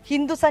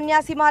 ഹിന്ദു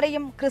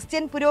സന്യാസിമാരെയും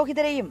ക്രിസ്ത്യൻ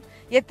പുരോഹിതരെയും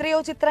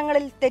എത്രയോ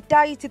ചിത്രങ്ങളിൽ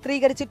തെറ്റായി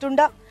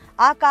ചിത്രീകരിച്ചിട്ടുണ്ട്.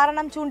 ആ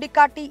കാരണം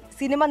ചൂണ്ടിക്കാട്ടി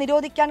സിനിമ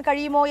നിരോധിക്കാൻ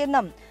കഴിയുമോ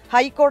എന്നും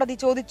ഹൈക്കോടതി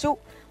ചോദിച്ചു.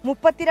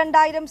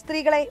 32,000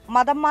 സ്ത്രീകളെ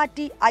മതം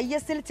മാറ്റി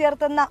ISൽ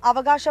ചേർത്തെന്ന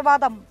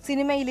അവകാശവാദം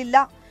സിനിമയിലില്ല.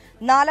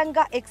 4-അംഗ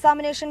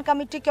എക്സാമിനേഷൻ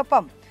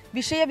കമ്മിറ്റിക്കൊപ്പം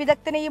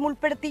വിഷയവിദഗ്ധനെയും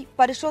ഉൾപ്പെടുത്തി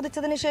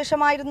പരിശോധിച്ചതിനു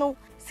ശേഷമായിരുന്നു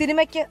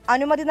സിനിമയ്ക്ക്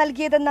അനുമതി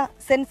നൽകിയതെന്ന്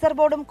സെൻസർ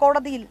ബോർഡും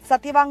കോടതിയിൽ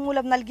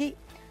സത്യവാങ്മൂലം നൽകി.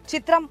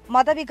 ചിത്രം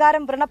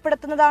മതവികാരം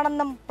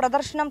വ്രണപ്പെടുത്തുന്നതാണെന്നും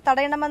പ്രദർശനം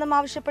തടയണമെന്നും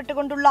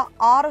ആവശ്യപ്പെട്ടുകൊണ്ടുള്ള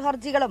 6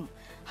 ഹർജികളും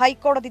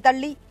ഹൈക്കോടതി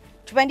തള്ളി.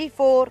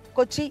 24,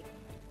 കൊച്ചി.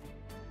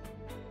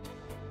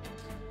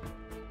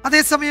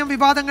 അതേസമയം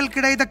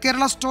വിവാദങ്ങൾക്കിടെ ദ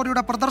കേരള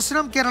സ്റ്റോറിയുടെ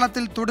പ്രദർശനം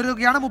കേരളത്തിൽ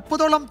തുടരുകയാണ്.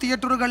 30ഓളം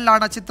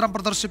തിയേറ്ററുകളിലാണ് ചിത്രം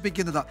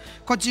പ്രദർശിപ്പിക്കുന്നത്.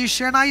 കൊച്ചി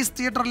ഷേണായിസ്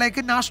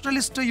തിയേറ്ററിലേക്ക്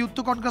നാഷണലിസ്റ്റ്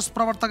യൂത്ത് കോൺഗ്രസ്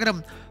പ്രവർത്തകരും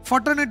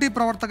ഫൊട്ടേണിറ്റി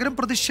പ്രവർത്തകരും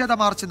പ്രതിഷേധ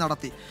മാർച്ച്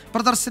നടത്തി.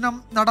 പ്രദർശനം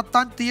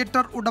നടത്താൻ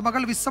തിയേറ്റർ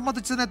ഉടമകൾ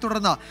വിസമ്മതിച്ചതിനെ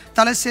തുടർന്ന്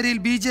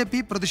തലശ്ശേരിയിൽ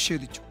BJP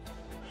പ്രതിഷേധിച്ചു.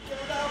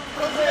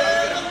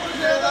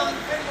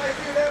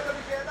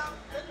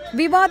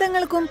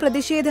 വിവാദങ്ങൾക്കും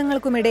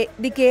പ്രതിഷേധങ്ങൾക്കുമിടെ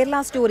ദി കേരള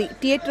സ്റ്റോറി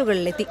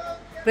തിയേറ്ററുകളിലെത്തി.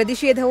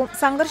 പ്രതിഷേധവും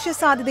സംഘർഷ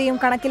സാധ്യതയും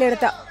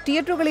കണക്കിലെടുത്ത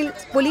തിയേറ്ററുകളിൽ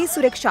പോലീസ്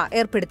സുരക്ഷ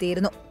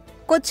ഏർപ്പെടുത്തിയിരുന്നു.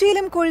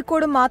 കൊച്ചിയിലും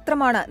കോഴിക്കോടും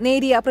മാത്രമാണ്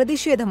നേരിയ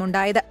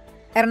പ്രതിഷേധമുണ്ടായത്.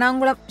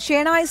 എറണാകുളം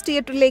ഷേണായിസ്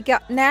തിയേറ്ററിലേക്ക്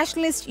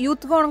നാഷണലിസ്റ്റ്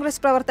യൂത്ത്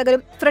കോൺഗ്രസ്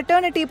പ്രവർത്തകരും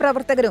ഫ്രട്ടേണിറ്റി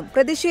പ്രവർത്തകരും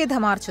പ്രതിഷേധ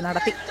മാർച്ച്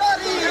നടത്തി.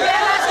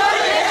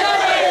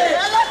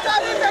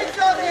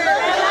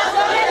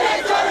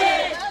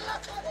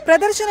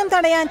 പ്രദർശനം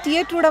തടയാൻ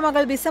തിയേറ്റർ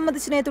ഉടമകൾ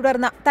വിസമ്മതിച്ചതിനെ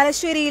തുടർന്ന്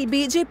തലശ്ശേരിയിൽ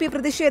BJP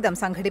പ്രതിഷേധം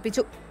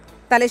സംഘടിപ്പിച്ചു.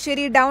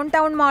 തലശ്ശേരി ഡൗൺ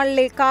ടൗൺ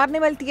മാളിലെ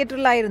കാർണിവൽ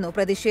തിയേറ്ററിലായിരുന്നു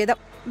പ്രതിഷേധം.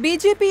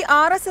 BJP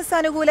RSS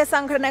അനുകൂല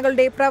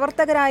സംഘടനകളുടെ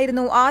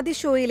പ്രവർത്തകരായിരുന്നു ആദ്യ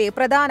ഷോയിലെ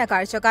പ്രധാന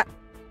കാഴ്ചക്കാർ.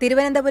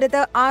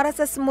 തിരുവനന്തപുരത്ത്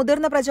RSS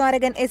മുതിർന്ന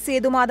പ്രചാരകൻ S.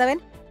 Sethumadhavan,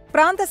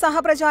 Prant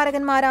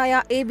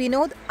സഹപ്രചാരകന്മാരായ A.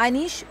 Vinod,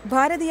 Aneesh,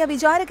 Bharatiya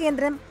Vichara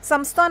കേന്ദ്രം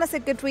സംസ്ഥാന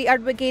സെക്രട്ടറി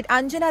അഡ്വക്കേറ്റ്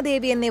അഞ്ജന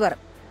ദേവി എന്നിവർ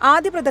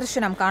ആദ്യ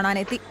പ്രദർശനം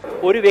കാണാനെത്തി.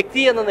 ഒരു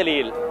വ്യക്തി എന്ന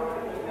നിലയിൽ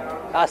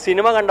ആ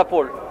സിനിമ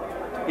കണ്ടപ്പോൾ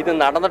ഇത്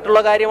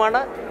നടന്നിട്ടുള്ള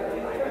കാര്യമാണ്,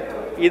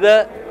 ഇത്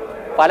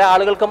പല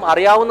ആളുകൾക്കും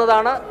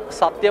അറിയാവുന്നതാണ്,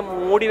 സത്യം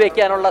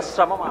മൂടിവെക്കാനുള്ള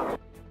ശ്രമമാണ്.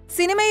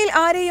 സിനിമയിൽ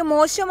ആരെയും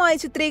മോശമായി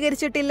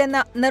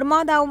ചിത്രീകരിച്ചിട്ടില്ലെന്ന്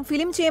നിർമ്മാതാവും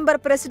ഫിലിം ചേംബർ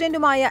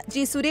പ്രസിഡന്റുമായ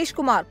G. സുരേഷ്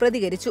കുമാർ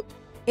പ്രതികരിച്ചു.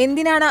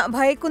 എന്തിനാണ്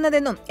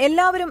ഭയക്കുന്നതെന്നും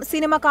എല്ലാവരും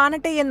സിനിമ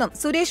കാണട്ടെയെന്നും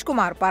സുരേഷ്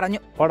കുമാർ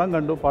പറഞ്ഞു. പടം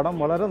കണ്ടു, പടം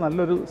വളരെ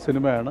നല്ലൊരു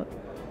സിനിമയാണ്.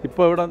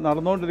 ഇപ്പോൾ ഇവിടെ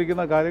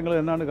നടന്നുകൊണ്ടിരിക്കുന്ന കാര്യങ്ങൾ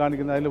എന്നാണ്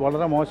കാണിക്കുന്നത്, അതിൽ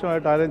വളരെ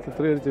മോശമായിട്ട് ആരെയും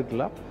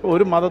ചിത്രീകരിച്ചിട്ടില്ല,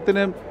 ഒരു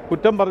മതത്തിനെയും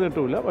കുറ്റം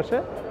പറഞ്ഞിട്ടുമില്ല. പക്ഷേ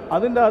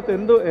അതിൻ്റെ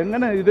അകത്ത്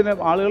എങ്ങനെ ഇതിനെ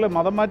ആളുകളെ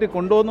മതം മാറ്റി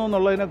കൊണ്ടുവന്നു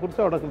എന്നുള്ളതിനെ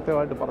കുറിച്ച് അവിടെ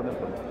കൃത്യമായിട്ട്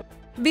പറഞ്ഞിട്ടുണ്ട്.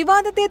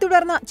 വിവാദത്തെ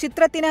തുടർന്ന്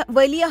ചിത്രത്തിന്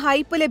വലിയ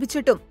ഹൈപ്പ്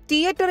ലഭിച്ചിട്ടും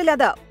തിയേറ്ററിൽ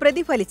അത്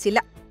പ്രതിഫലിച്ചില്ല.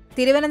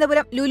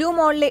 തിരുവനന്തപുരം ലുലു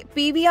മോളിലെ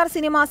PVR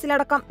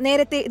സിനിമാസിലടക്കം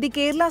നേരത്തെ ദി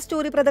കേരള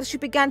സ്റ്റോറി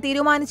പ്രദർശിപ്പിക്കാൻ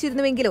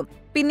തീരുമാനിച്ചിരുന്നുവെങ്കിലും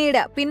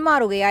പിന്നീട്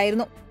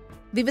പിന്മാറുകയായിരുന്നു.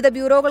 വിവിധ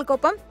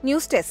ബ്യൂറോകൾക്കൊപ്പം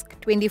news desk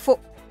 24.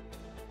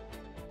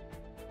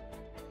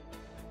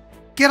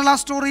 Kerala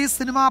story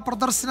cinema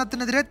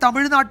പ്രദർശനത്തിനെതിരെ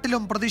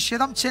തമിഴ്നാട്ടിലും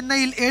പ്രതിഷേധം.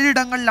 ചെന്നൈയിൽ 7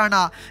 ഇടങ്ങളിലാണ്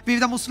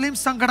വിവിധ മുസ്ലിം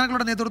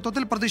സംഘടനകളുടെ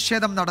നേതൃത്വത്തിൽ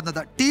പ്രതിഷേധം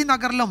നടന്നത്. ടി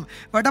നഗറിലും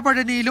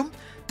വടപഴനിയിലും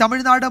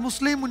തമിഴ്നാട്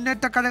മുസ്ലിം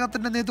മുന്നേറ്റ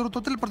കഴകത്തിന്റെ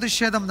നേതൃത്വത്തിൽ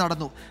പ്രതിഷേധം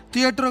നടന്നു.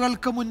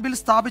 തിയേറ്ററുകൾക്ക് മുൻപിൽ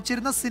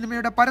സ്ഥാപിച്ചിരുന്ന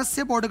സിനിമയുടെ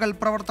പരസ്യ ബോർഡുകൾ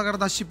പ്രവർത്തകർ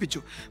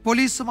നശിപ്പിച്ചു.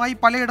 പോലീസുമായി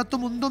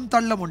പലയിടത്തും ഉന്തും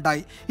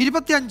തള്ളുമുണ്ടായി.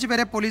 25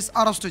 പേരെ പോലീസ്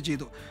അറസ്റ്റ്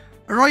ചെയ്തു.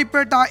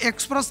 റോയ്പേട്ട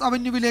എക്സ്പ്രസ്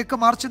അവന്യൂവിലേക്ക്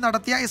മാർച്ച്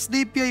നടത്തിയ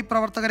SDPI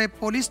പ്രവർത്തകരെ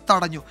പോലീസ്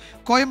തടഞ്ഞു.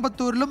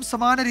 കോയമ്പത്തൂരിലും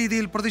സമാന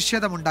രീതിയിൽ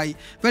പ്രതിഷേധമുണ്ടായി.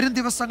 വരും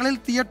ദിവസങ്ങളിൽ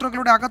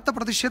തിയേറ്ററുകളുടെ അകത്ത്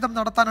പ്രതിഷേധം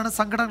നടത്താനാണ്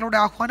സംഘടനകളുടെ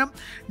ആഹ്വാനം.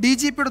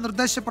 DGPയുടെ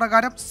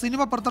നിർദ്ദേശപ്രകാരം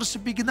സിനിമ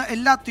പ്രദർശിപ്പിക്കുന്ന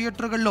എല്ലാ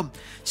തിയേറ്ററുകളിലും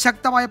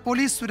ശക്തമായ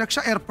പോലീസ് സുരക്ഷ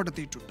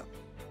ഏർപ്പെടുത്തിയിട്ടുണ്ട്.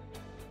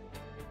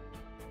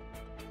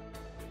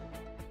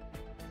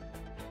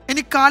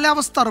 ഇനി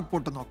കാലാവസ്ഥ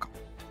റിപ്പോർട്ട് നോക്കാം.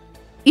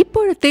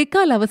 ഇപ്പോഴത്തെ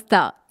കാലാവസ്ഥ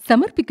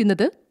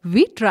സമർപ്പിക്കുന്നത്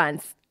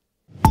വിട്രാൻസ്.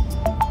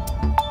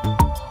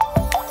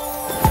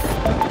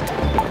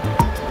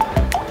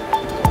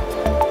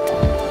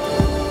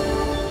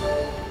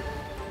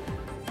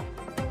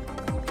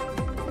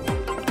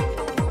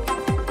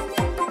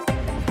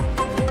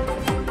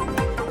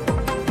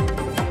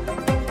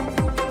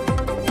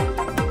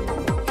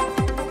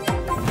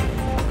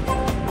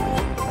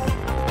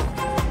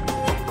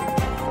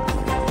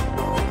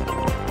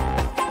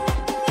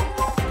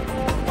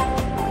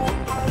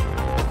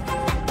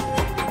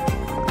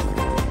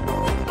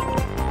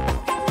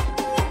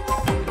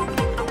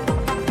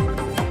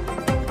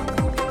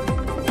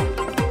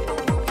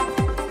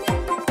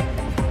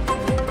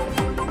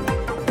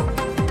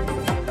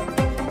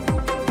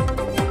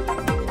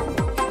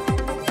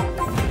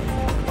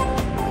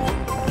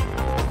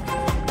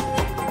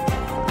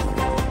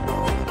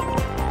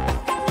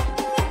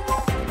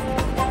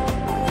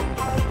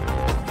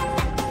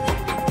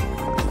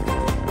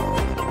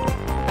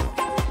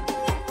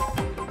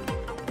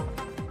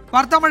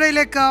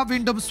 വാർത്താമഴയിലേക്ക്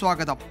വീണ്ടും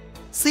സ്വാഗതം.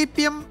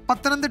 CPM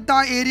Pathanamthitta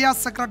area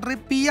secretary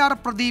PR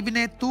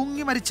പ്രദീപിനെ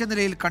തൂങ്ങി മരിച്ച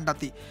നിലയിൽ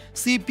കണ്ടെത്തി.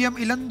 CPM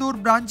ഇലന്തൂർ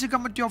ബ്രാഞ്ച്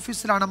കമ്മിറ്റി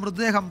ഓഫീസിലാണ്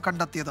മൃതദേഹം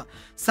കണ്ടെത്തിയത്.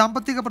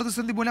 സാമ്പത്തിക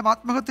പ്രതിസന്ധി മൂലം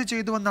ആത്മഹത്യ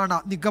ചെയ്തുവെന്നാണ്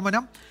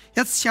നിഗമനം.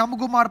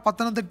 ശ്യാംകുമാർ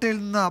പത്തനംതിട്ടയിൽ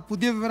നിന്ന്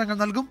പുതിയ വിവരങ്ങൾ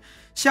നൽകും.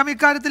 ശ്യാം,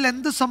 ഇക്കാര്യത്തിൽ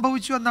എന്ത്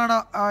സംഭവിച്ചു എന്നാണ്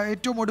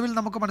ഏറ്റവും ഒടുവിൽ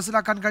നമുക്ക്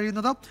മനസ്സിലാക്കാൻ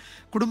കഴിയുന്നത്?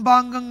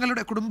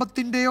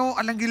 കുടുംബത്തിൻ്റെയോ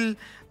അല്ലെങ്കിൽ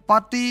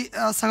പാർട്ടി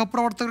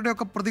സഹപ്രവർത്തകരുടെയോ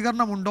ഒക്കെ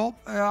പ്രതികരണമുണ്ടോ?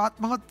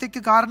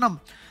 ആത്മഹത്യക്ക് കാരണം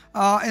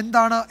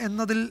എന്താണ്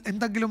എന്നതിൽ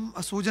എന്തെങ്കിലും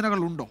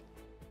സൂചനകളുണ്ടോ?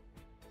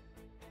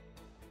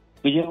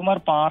 വിജയകുമാർ,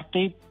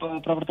 പാർട്ടി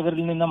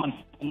പ്രവർത്തകരിൽ നിന്ന്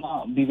മനസ്സിലാക്കുന്ന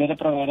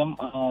വിവരപ്രകാരം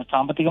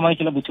സാമ്പത്തികമായി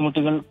ചില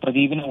ബുദ്ധിമുട്ടുകൾ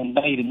പ്രദീപിന്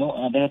ഉണ്ടായിരുന്നു.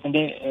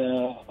 അദ്ദേഹത്തിന്റെ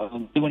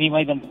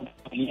വീട്ടുപണിയുമായി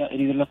ബന്ധപ്പെട്ട വലിയ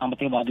രീതിയിലുള്ള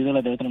സാമ്പത്തിക ബാധ്യതകൾ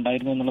അദ്ദേഹത്തിന്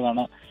ഉണ്ടായിരുന്നു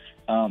എന്നുള്ളതാണ്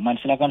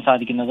മനസ്സിലാക്കാൻ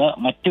സാധിക്കുന്നത്.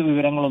 മറ്റു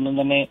വിവരങ്ങളൊന്നും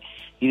തന്നെ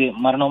ഇത്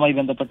മരണവുമായി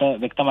ബന്ധപ്പെട്ട്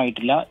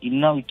വ്യക്തമായിട്ടില്ല.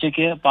 ഇന്ന്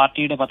ഉച്ചയ്ക്ക്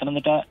പാർട്ടിയുടെ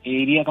പത്തനംതിട്ട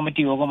ഏരിയ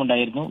കമ്മിറ്റി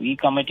യോഗമുണ്ടായിരുന്നു. ഈ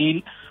കമ്മിറ്റിയിൽ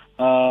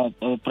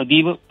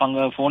പ്രദീപ്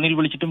ഫോണിൽ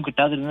വിളിച്ചിട്ടും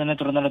കിട്ടാതിരുന്നതിനെ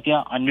തുടർന്ന് നടത്തിയ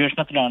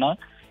അന്വേഷണത്തിലാണ്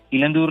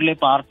ഇലന്തൂരിലെ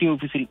പാർട്ടി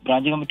ഓഫീസിൽ,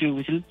 ബ്രാഞ്ച് കമ്മിറ്റി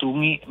ഓഫീസിൽ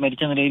തൂങ്ങി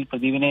മരിച്ച നിലയിൽ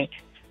പ്രദീപിനെ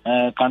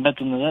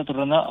കണ്ടെത്തുന്നത്.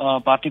 തുടർന്ന്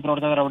പാർട്ടി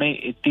പ്രവർത്തകർ അവിടെ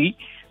എത്തി.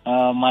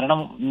 മരണം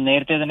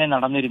നേരത്തെ തന്നെ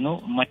നടന്നിരുന്നു.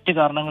 മറ്റ്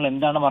കാരണങ്ങൾ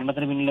എന്താണ്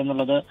മരണത്തിന് പിന്നിൽ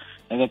എന്നുള്ളത്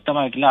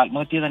വ്യക്തമായിട്ടില്ല.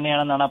 ആത്മഹത്യ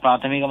തന്നെയാണെന്നാണ്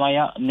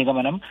പ്രാഥമികമായ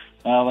നിഗമനം.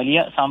 വലിയ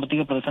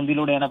സാമ്പത്തിക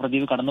പ്രതിസന്ധിയിലൂടെയാണ്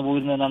പ്രദീപ്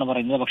കടന്നുപോയിരുന്നതെന്നാണ്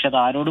പറയുന്നത്. പക്ഷെ അത്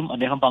ആരോടും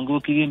അദ്ദേഹം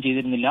പങ്കുവെക്കുകയും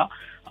ചെയ്തിരുന്നില്ല.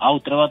 ആ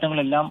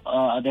ഉത്തരവാദിത്തങ്ങളെല്ലാം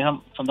അദ്ദേഹം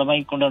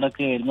സ്വന്തമായി കൊണ്ടു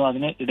നടക്കുകയായിരുന്നു.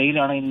 അതിന്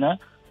ഇടയിലാണ് ഇന്ന്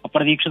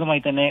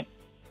അപ്രതീക്ഷിതമായി തന്നെ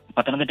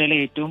പത്തനംതിട്ടയിലെ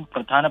ഏറ്റവും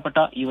പ്രധാനപ്പെട്ട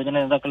യുവജന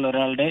നേതാക്കളിൽ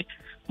ഒരാളുടെ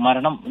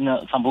മരണം ഇന്ന്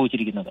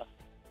സംഭവിച്ചിരിക്കുന്നത്.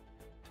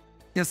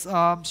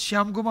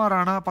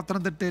 ശ്യാംകുമാറാണ്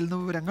പത്തനംതിട്ടയിൽ നിന്ന്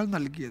വിവരങ്ങൾ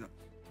നൽകിയത്.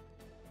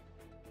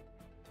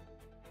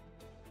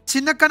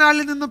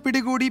 ചിന്നക്കനാലിൽ നിന്ന്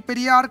പിടികൂടി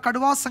പെരിയാർ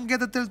കടുവാ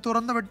സങ്കേതത്തിൽ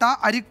തുറന്നുവിട്ട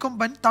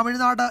അരിക്കൊമ്പൻ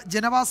തമിഴ്നാട്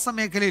ജനവാസ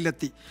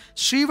മേഖലയിലെത്തി.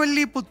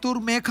 ശ്രീവള്ളി പുത്തൂർ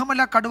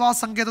മേഘമല കടുവാ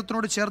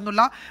സങ്കേതത്തിനോട്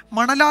ചേർന്നുള്ള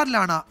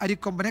മണലാറിലാണ്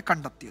അരിക്കൊമ്പനെ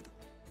കണ്ടെത്തിയത്.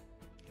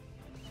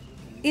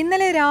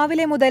 ഇന്നലെ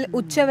രാവിലെ മുതൽ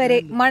ഉച്ചവരെ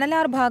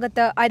മണലാർ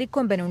ഭാഗത്ത്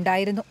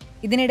അരിക്കൊമ്പനുണ്ടായിരുന്നു.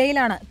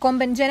 ഇതിനിടയിലാണ്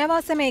കൊമ്പൻ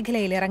ജനവാസ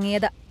മേഖലയിൽ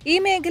ഇറങ്ങിയത്. ഈ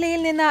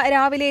മേഖലയിൽ നിന്ന്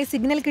രാവിലെ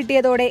സിഗ്നൽ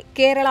കിട്ടിയതോടെ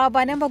കേരള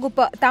വനം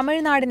വകുപ്പ്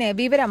തമിഴ്നാടിനെ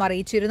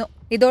വിവരമറിയിച്ചിരുന്നു.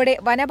 ഇതോടെ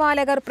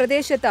വനപാലകർ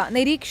പ്രദേശത്ത്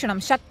നിരീക്ഷണം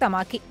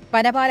ശക്തമാക്കി.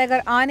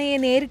 വനപാലകർ ആനയെ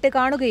നേരിട്ട്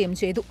കാണുകയും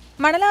ചെയ്തു.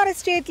 മണലാർ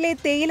എസ്റ്റേറ്റിലെ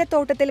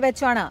തേയിലത്തോട്ടത്തിൽ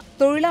വെച്ചാണ്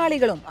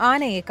തൊഴിലാളികളും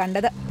ആനയെ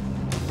കണ്ടത്.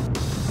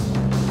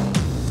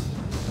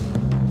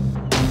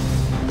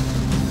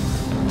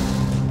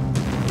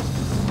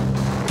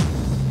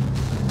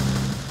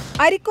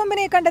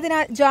 അരിക്കൊമ്പനെ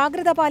കണ്ടതിനാൽ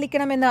ജാഗ്രത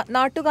പാലിക്കണമെന്ന്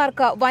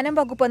നാട്ടുകാർക്ക് വനം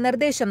വകുപ്പ്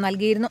നിർദ്ദേശം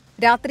നൽകിയിരുന്നു.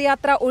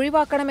 രാത്രിയാത്ര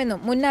ഒഴിവാക്കണമെന്നും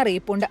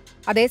മുന്നറിയിപ്പുണ്ട്.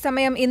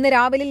 അതേസമയം ഇന്ന്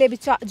രാവിലെ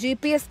ലഭിച്ച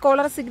GPS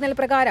കോളർ സിഗ്നൽ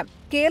പ്രകാരം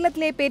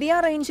കേരളത്തിലെ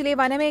പെരിയാർ റേഞ്ചിലെ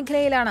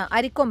വനമേഖലയിലാണ്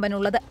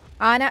അരിക്കൊമ്പനുള്ളത്.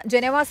 ആന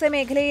ജനവാസ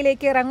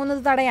മേഖലയിലേക്ക്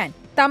ഇറങ്ങുന്നത് തടയാൻ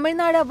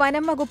തമിഴ്നാട്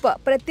വനം വകുപ്പ്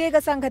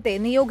പ്രത്യേക സംഘത്തെ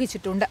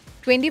നിയോഗിച്ചിട്ടുണ്ട്.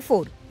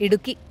 24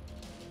 ഇടുക്കി.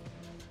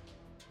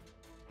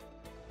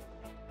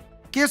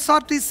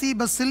 KSRTC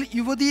ബസ്സിൽ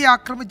യുവതിയെ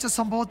ആക്രമിച്ച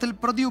സംഭവത്തിൽ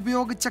പ്രതി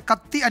ഉപയോഗിച്ച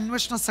കത്തി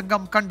അന്വേഷണ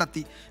സംഘം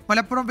കണ്ടെത്തി.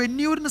 മലപ്പുറം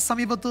വെന്നിയൂരിന്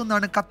സമീപത്തു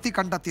നിന്നാണ് കത്തി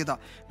കണ്ടെത്തിയത്.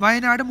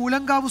 വയനാട്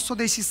മൂലങ്കാവ്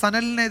സ്വദേശി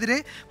സനലിനെതിരെ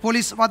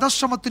പോലീസ്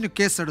വധശ്രമത്തിനു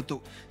കേസെടുത്തു.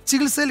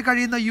 ചികിത്സയിൽ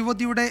കഴിയുന്ന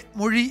യുവതിയുടെ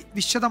മൊഴി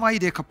വിശദമായി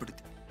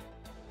രേഖപ്പെടുത്തി.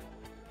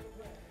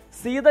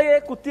 സീതയെ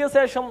കുത്തിയ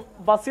ശേഷം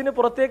ബസ്സിന്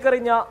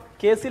പുറത്തേക്കെറിഞ്ഞ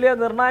കേസിലെ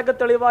നിർണായക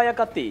തെളിവായ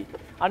കത്തി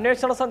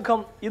അന്വേഷണ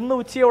സംഘം ഇന്ന്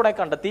ഉച്ചയോടെ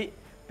കണ്ടെത്തി.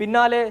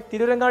 പിന്നാലെ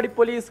തിരുരങ്ങാടി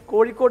പോലീസ്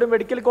കോഴിക്കോട്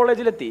മെഡിക്കൽ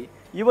കോളേജിലെത്തി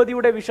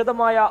യുവതിയുടെ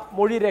വിശദമായ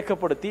മൊഴി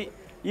രേഖപ്പെടുത്തി.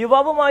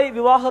 യുവാവുമായി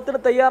വിവാഹത്തിന്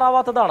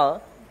തയ്യാറാവാത്തതാണ്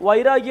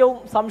വൈരാഗ്യവും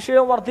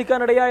സംശയവും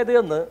വർദ്ധിക്കാനിടയായത്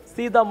എന്ന്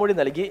സീത മൊഴി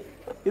നൽകി.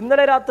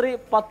 ഇന്നലെ രാത്രി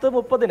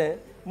 10:30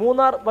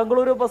 മൂന്നാർ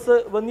ബംഗളൂരു ബസ്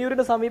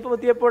വെന്നിയൂരിന്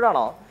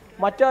സമീപമെത്തിയപ്പോഴാണ്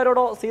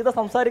മറ്റാരോടോ സീത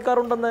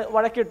സംസാരിക്കാറുണ്ടെന്ന്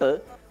വഴക്കിട്ട്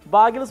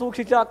ബാഗിൽ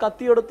സൂക്ഷിച്ച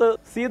കത്തിയെടുത്ത്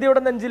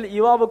സീതയുടെ നെഞ്ചിൽ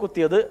യുവാവ്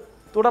കുത്തിയത്.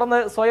 തുടർന്ന്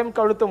സ്വയം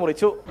കഴുത്ത്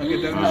മുറിച്ചു.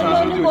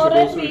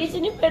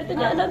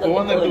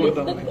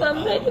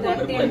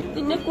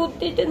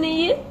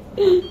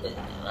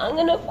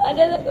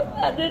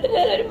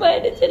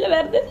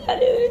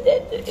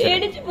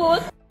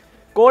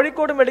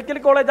 കോഴിക്കോട് മെഡിക്കൽ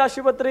കോളേജ്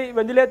ആശുപത്രി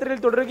വെന്റിലേറ്ററിൽ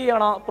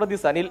തുടരുകയാണ് പ്രതി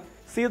സനിൽ.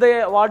 സീതയെ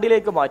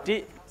വാർഡിലേക്ക് മാറ്റി.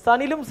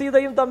 സനിലും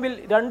സീതയും തമ്മിൽ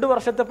 2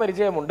 വർഷത്തെ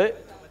പരിചയമുണ്ട്.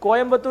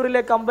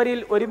 കോയമ്പത്തൂരിലെ കമ്പനിയിൽ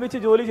ഒരുമിച്ച്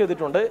ജോലി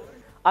ചെയ്തിട്ടുണ്ട്.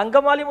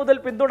 അങ്കമാലി മുതൽ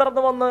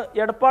പിന്തുടർന്നു വന്ന്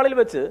എടപ്പാളിൽ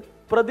വെച്ച്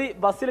പ്രതി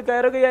ബസ്സിൽ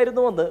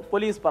കയറുകയായിരുന്നുവെന്ന്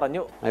പോലീസ്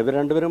പറഞ്ഞു. ഇവർ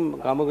രണ്ടുപേരും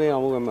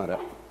കാമുകന്മാരാ.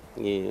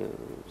 ഈ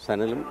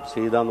സനലും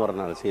സീത എന്ന്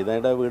പറഞ്ഞാൽ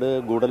സീതയുടെ വീട്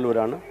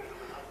ഗൂഡല്ലൂരാണ്,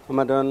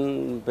 മറ്റവൻ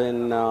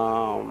പിന്നെ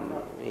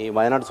ഈ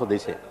വയനാട്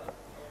സ്വദേശിയാണ്.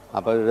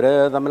 അപ്പോൾ ഇവര്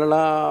തമ്മിലുള്ള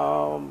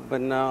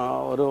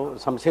ഒരു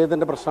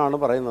സംശയത്തിന്റെ പ്രശ്നമാണ്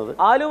പറയുന്നത്.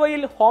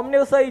 ആലുവയിൽ ഹോം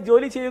നഴ്സായി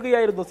ജോലി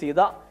ചെയ്യുകയായിരുന്നു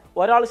സീത.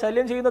 ഒരാൾ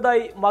ശല്യം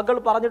ചെയ്യുന്നതായി മകൾ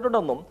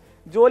പറഞ്ഞിട്ടുണ്ടെന്നും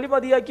ജോലി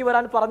മതിയാക്കി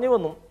വരാൻ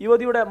പറഞ്ഞുവെന്നും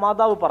യുവതിയുടെ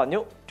മാതാവ് പറഞ്ഞു.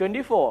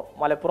 24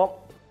 മലപ്പുറം.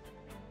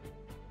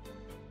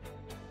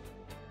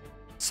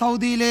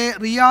 സൗദിയിലെ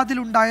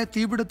റിയാദിലുണ്ടായ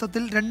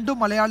തീപിടുത്തത്തിൽ 2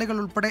 മലയാളികൾ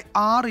ഉൾപ്പെടെ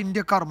 6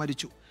 ഇന്ത്യക്കാർ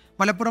മരിച്ചു.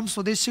 മലപ്പുറം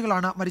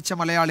സ്വദേശികളാണ് മരിച്ച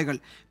മലയാളികൾ.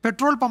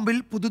 പെട്രോൾ പമ്പിൽ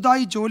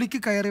പുതുതായി ജോലിക്ക്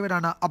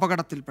കയറിയവരാണ്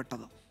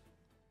അപകടത്തിൽപ്പെട്ടത്.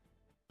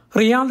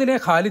 റിയാദിലെ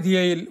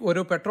ഖാലിദിയയിൽ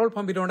ഒരു പെട്രോൾ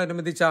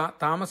പമ്പിനോടനുബന്ധിച്ച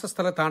താമസ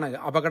സ്ഥലത്താണ്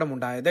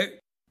അപകടമുണ്ടായത്.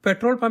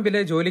 പെട്രോൾ പമ്പിലെ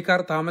ജോലിക്കാർ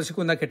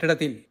താമസിക്കുന്ന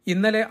കെട്ടിടത്തിൽ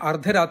ഇന്നലെ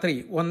അർദ്ധരാത്രി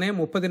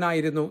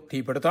 1:30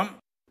 തീപിടുത്തം.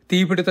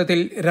 തീപിടുത്തത്തിൽ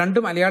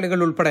 2 മലയാളികൾ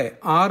ഉൾപ്പെടെ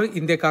 6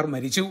 ഇന്ത്യക്കാർ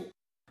മരിച്ചു.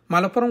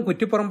 മലപ്പുറം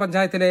കുറ്റിപ്പുറം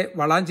പഞ്ചായത്തിലെ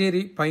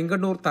വളാഞ്ചേരി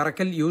പൈങ്കണ്ണൂർ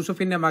തറക്കൽ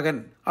യൂസുഫിന്റെ മകൻ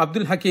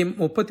അബ്ദുൽ ഹക്കീം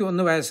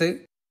 31 വയസ്സ്,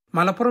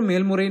 മലപ്പുറം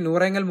മേൽമുറി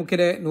നൂറേങ്ങൽ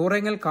മുക്കിലെ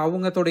നൂറേങ്ങൽ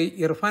കാവുങ്ങത്തൊടി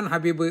ഇർഫാൻ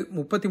ഹബീബ്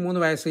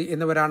 33 വയസ്സ്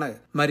എന്നിവരാണ്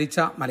മരിച്ച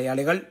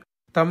മലയാളികൾ.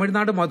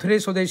 തമിഴ്നാട് മധുരൈ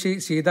സ്വദേശി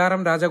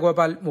സീതാറാം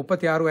രാജഗോപാൽ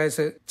 36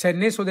 വയസ്സ്,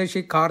 ചെന്നൈ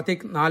സ്വദേശി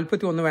കാർത്തിക്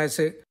 41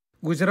 വയസ്സ്,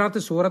 ഗുജറാത്ത്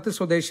സൂറത്ത്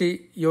സ്വദേശി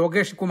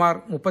യോഗേഷ് കുമാർ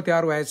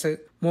 36 വയസ്സ്,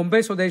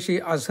 മുംബൈ സ്വദേശി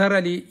അസ്ഹർ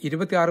അലി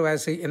 26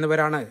 വയസ്സ്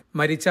എന്നിവരാണ്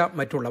മരിച്ച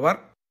മറ്റുള്ളവർ.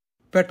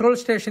 പെട്രോൾ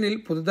സ്റ്റേഷനിൽ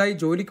പുതുതായി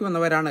ജോലിക്ക്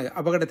വന്നവരാണ്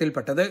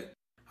അപകടത്തിൽപ്പെട്ടത്.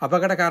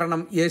 അപകട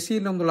കാരണം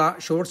എസിയിൽ നിന്നുള്ള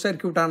ഷോർട്ട്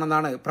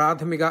സർക്യൂട്ടാണെന്നാണ്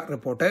പ്രാഥമിക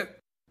റിപ്പോർട്ട്.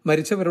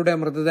 മരിച്ചവരുടെ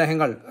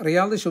മൃതദേഹങ്ങൾ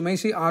റിയാദ്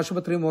ഷുമൈസി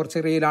ആശുപത്രി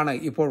മോർച്ചറിയിലാണ്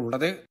ഇപ്പോൾ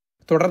ഉള്ളത്.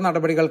 തുടർ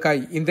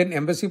നടപടികൾക്കായി ഇന്ത്യൻ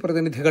എംബസി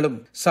പ്രതിനിധികളും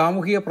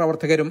സാമൂഹിക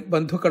പ്രവർത്തകരും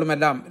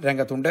ബന്ധുക്കളുമെല്ലാം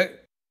രംഗത്തുണ്ട്.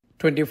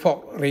 24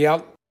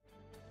 റിയാദ്.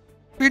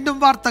 വീണ്ടും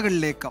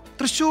വാർത്തകളിലേക്ക്.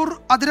 തൃശൂർ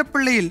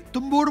അതിരപ്പള്ളിയിൽ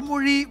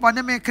തുമ്പൂർമൂഴി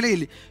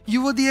വനമേഖലയിൽ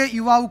യുവതിയെ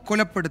യുവാവ്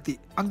കൊലപ്പെടുത്തി.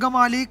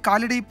 അങ്കമാലി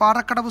കാലടി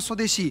പാറക്കടവ്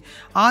സ്വദേശി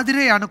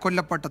ആതിരയാണ്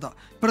കൊല്ലപ്പെട്ടത്.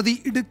 പ്രതി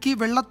ഇടുക്കി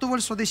വെള്ളത്തൂവൽ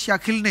സ്വദേശി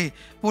അഖിലിനെ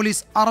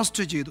പോലീസ്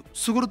അറസ്റ്റ് ചെയ്തു.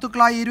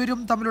 സുഹൃത്തുക്കളായ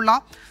ഇരുവരും തമ്മിലുള്ള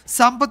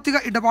സാമ്പത്തിക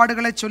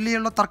ഇടപാടുകളെ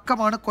ചൊല്ലിയുള്ള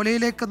തർക്കമാണ്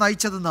കൊലയിലേക്ക്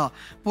നയിച്ചതെന്ന്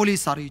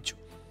പോലീസ് അറിയിച്ചു.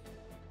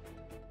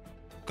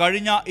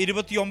 കഴിഞ്ഞ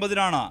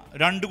 29-നാണ്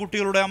 2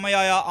 കുട്ടികളുടെ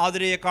അമ്മയായ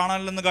ആതിരയെ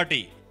കാണാനില്ലെന്ന്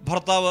കാട്ടി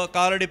ഭർത്താവ്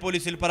കാലടി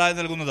പോലീസിൽ പരാതി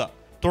നൽകുന്നത്.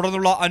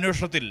 തുടർന്നുള്ള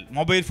അന്വേഷണത്തിൽ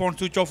മൊബൈൽ ഫോൺ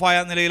സ്വിച്ച് ഓഫ് ആയ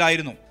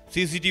നിലയിലായിരുന്നു.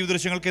 CCTV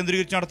ദൃശ്യങ്ങൾ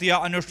കേന്ദ്രീകരിച്ച് നടത്തിയ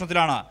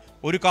അന്വേഷണത്തിലാണ്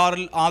ഒരു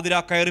കാറിൽ ആതിര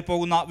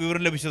കയറിപ്പോകുന്ന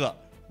വിവരം ലഭിച്ചത്.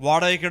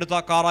 വാടകയ്ക്കെടുത്ത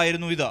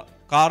കാറായിരുന്നു ഇത്.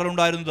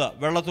 കാറിലുണ്ടായിരുന്നത്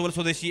വെള്ളത്തൂവൽ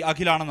സ്വദേശി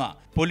അഖിലാണെന്ന്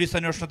പോലീസ്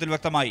അന്വേഷണത്തിൽ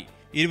വ്യക്തമായി.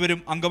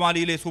 ഇരുവരും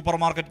അങ്കമാലിയിലെ സൂപ്പർ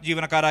മാർക്കറ്റ്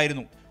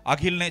ജീവനക്കാരായിരുന്നു.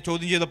 അഖിലിനെ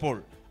ചോദ്യം ചെയ്തപ്പോൾ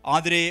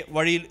ആതിരയെ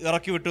വഴിയിൽ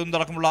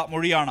ഇറക്കിവിട്ടതടക്കമുള്ള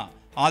മൊഴിയാണ്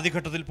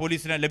ആദ്യഘട്ടത്തിൽ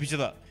പോലീസിന്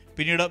ലഭിച്ചത്.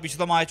 പിന്നീട്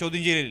വിശദമായ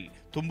ചോദ്യം ചെയ്യലിൽ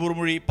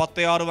തുമ്പൂർമൂഴി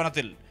 10-6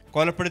 വനത്തിൽ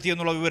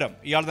കൊലപ്പെടുത്തിയെന്നുള്ള വിവരം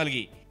ഇയാൾ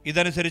നൽകി.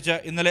 ഇതനുസരിച്ച്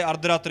ഇന്നലെ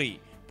അർദ്ധരാത്രി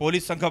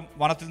പോലീസ് സംഘം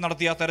വനത്തിൽ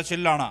നടത്തിയ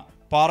തെരച്ചിലിലാണ്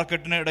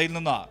പാറക്കെട്ടിന് ഇടയിൽ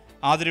നിന്ന്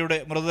ആതിരയുടെ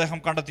മൃതദേഹം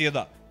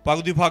കണ്ടെത്തിയത്.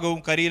 പകുതി ഭാഗവും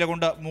കരിയില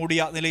കൊണ്ട്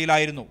മൂടിയ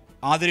നിലയിലായിരുന്നു.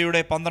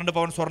 ആതിരയുടെ 12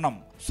 പവൻ സ്വർണം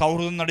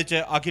സൗഹൃദം നടിച്ച്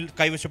അഖിൽ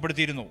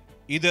കൈവശപ്പെടുത്തിയിരുന്നു.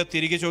 ഇത്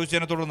തിരികെ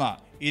ചോദിച്ചതിനെ തുടർന്ന്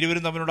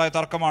ഇരുവരും തമ്മിലുണ്ടായ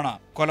തർക്കമാണ്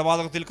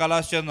കൊലപാതകത്തിൽ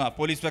കലാശിച്ചതെന്ന്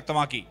പോലീസ്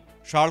വ്യക്തമാക്കി.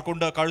 ഷാൾ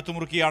കൊണ്ട്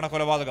കഴുത്തുമുറുക്കിയാണ്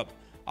കൊലപാതകം.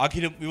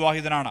 അഖിലും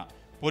വിവാഹിതനാണ്.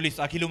 പോലീസ്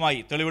അഖിലുമായി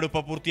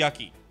തെളിവെടുപ്പ്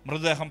പൂർത്തിയാക്കി.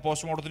 മൃതദേഹം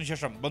പോസ്റ്റ്മോർട്ടത്തിന്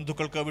ശേഷം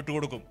ബന്ധുക്കൾക്ക്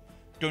വിട്ടുകൊടുക്കും.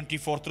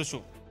 24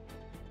 തൃശൂർ.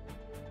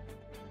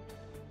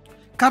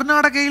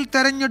 കർണാടകയിൽ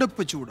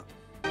തെരഞ്ഞെടുപ്പ് ചൂട്.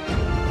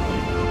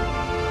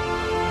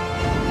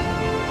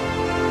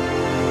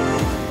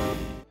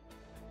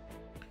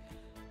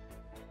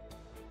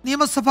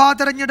 നിയമസഭാ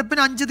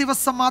തെരഞ്ഞെടുപ്പിന് 5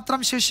 ദിവസം മാത്രം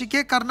ശേഷിക്കെ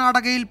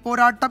കർണാടകയിൽ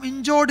പോരാട്ടം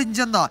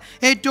ഇഞ്ചോടിഞ്ചെന്ന്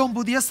ഏറ്റവും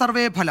പുതിയ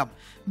സർവേ ഫലം.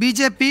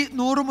 BJP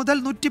 100 മുതൽ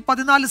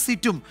 114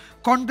 സീറ്റും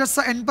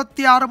കോൺഗ്രസ്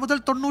 86 മുതൽ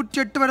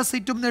 98 വരെ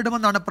സീറ്റും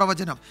നേടുമെന്നാണ്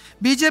പ്രവചനം.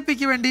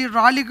 BJPക്ക് വേണ്ടി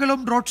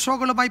റാലികളും റോഡ്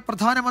ഷോകളുമായി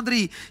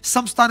പ്രധാനമന്ത്രി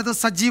സംസ്ഥാനത്ത്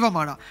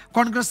സജീവമാണ്.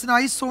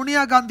 കോൺഗ്രസിനായി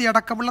സോണിയാഗാന്ധി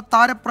അടക്കമുള്ള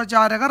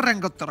താരപ്രചാരകർ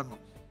രംഗത്തിറങ്ങും.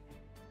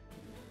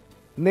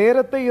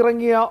 നേരത്തെ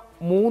ഇറങ്ങിയ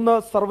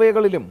 3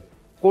 സർവേകളിലും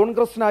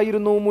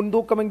കോൺഗ്രസിനായിരുന്നു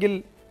മുൻതൂക്കമെങ്കിൽ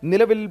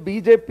നിലവിൽ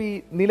BJP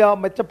നില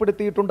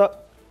മെച്ചപ്പെടുത്തിയിട്ടുണ്ട്.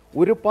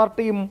 ഒരു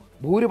പാർട്ടിയും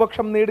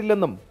ഭൂരിപക്ഷം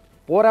നേടില്ലെന്നും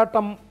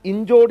പോരാട്ടം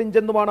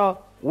ഇഞ്ചോടിഞ്ചെന്നുമാണ്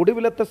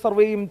ഒടുവിലത്തെ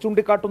സർവേയും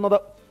ചൂണ്ടിക്കാട്ടുന്നത്.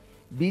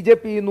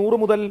 BJP 100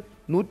 മുതൽ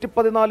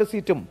 114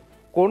 സീറ്റും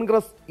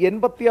കോൺഗ്രസ്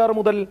 86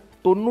 മുതൽ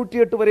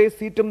 98 വരെ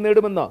സീറ്റും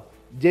നേടുമെന്ന്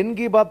ജൻ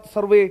കി ബാത്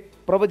സർവേ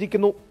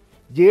പ്രവചിക്കുന്നു.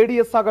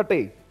 JDS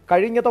ആകട്ടെ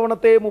കഴിഞ്ഞ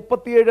തവണത്തെ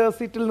 37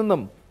 സീറ്റിൽ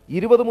നിന്നും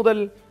 20 മുതൽ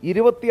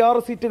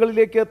 26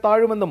 സീറ്റുകളിലേക്ക്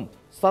താഴുമെന്നും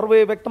സർവേ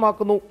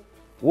വ്യക്തമാക്കുന്നു.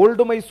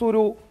 ഓൾഡ്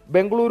മൈസൂരു,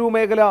 ബംഗളൂരു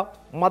മേഖല,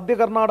 മധ്യ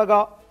കർണാടക,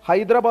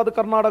 ഹൈദരാബാദ്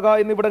കർണാടക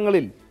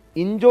എന്നിവിടങ്ങളിൽ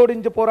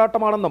ഇഞ്ചോടിഞ്ച്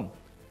പോരാട്ടമാണെന്നും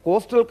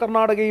കോസ്റ്റൽ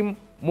കർണാടകയും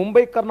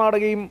മുംബൈ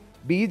കർണാടകയും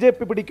BJP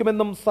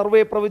പിടിക്കുമെന്നും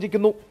സർവേ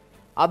പ്രവചിക്കുന്നു.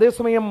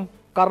 അതേസമയം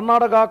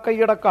കർണാടക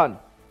കൈയടക്കാൻ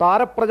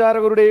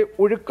താരപ്രചാരകരുടെ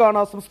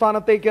ഒഴുക്കാണ്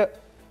സംസ്ഥാനത്തേക്ക്.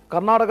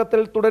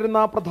 കർണാടകത്തിൽ തുടരുന്ന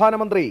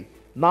പ്രധാനമന്ത്രി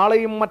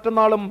നാളെയും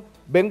മറ്റന്നാളും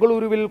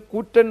ബംഗളൂരുവിൽ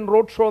കൂറ്റൻ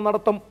റോഡ് ഷോ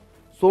നടത്തും.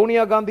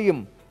 സോണിയാഗാന്ധിയും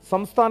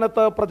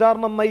സംസ്ഥാനത്ത്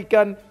പ്രചാരണം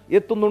നയിക്കാൻ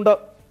എത്തുന്നുണ്ട്.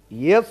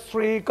 എസ്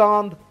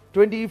ശ്രീകാന്ത്,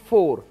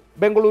 24,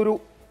 ബംഗളൂരു.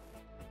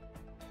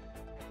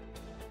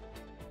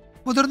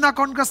 മുതിർന്ന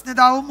കോൺഗ്രസ്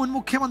നേതാവും മുൻ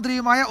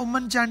മുഖ്യമന്ത്രിയുമായ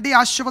ഉമ്മൻചാണ്ടി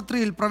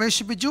ആശുപത്രിയിൽ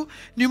പ്രവേശിപ്പിച്ചു.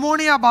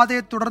 ന്യൂമോണിയ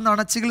ബാധയെ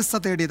തുടർന്നാണ് ചികിത്സ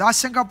തേടിയത്.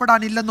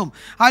 ആശങ്കപ്പെടാനില്ലെന്നും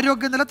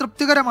ആരോഗ്യനില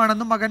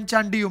തൃപ്തികരമാണെന്നും മകൻ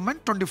ചാണ്ടി ഉമ്മൻ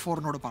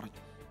 24-നോട് പറഞ്ഞു.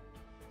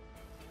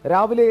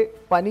 രാവിലെ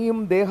പനിയും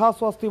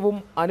ദേഹാസ്വാസ്ഥ്യവും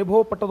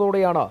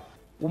അനുഭവപ്പെട്ടതോടെയാണ്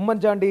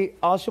ഉമ്മൻചാണ്ടി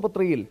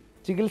ആശുപത്രിയിൽ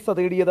ചികിത്സ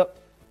തേടിയത്.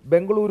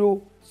 ബംഗളൂരു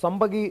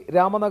സമ്പകി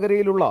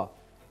രാമനഗരയിലുള്ള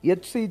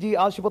HCG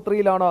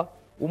ആശുപത്രിയിലാണ്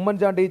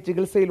ഉമ്മൻചാണ്ടി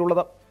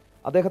ചികിത്സയിലുള്ളത്.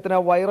 അദ്ദേഹത്തിന്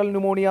വൈറൽ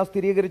ന്യൂമോണിയ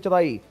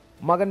സ്ഥിരീകരിച്ചതായി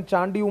മകൻ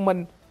ചാണ്ടി ഉമ്മൻ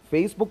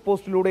ഫേസ്ബുക്ക്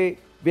പോസ്റ്റിലൂടെ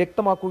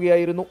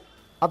വ്യക്തമാക്കുകയായിരുന്നു.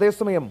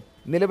 അതേസമയം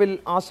നിലവിൽ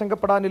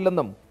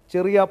ആശങ്കപ്പെടാനില്ലെന്നും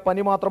ചെറിയ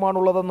പനി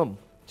മാത്രമാണുള്ളതെന്നും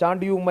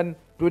ചാണ്ടി ഉമ്മൻ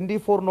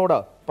 24-നോട്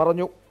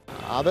പറഞ്ഞു.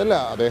 അതല്ല,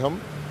 അദ്ദേഹം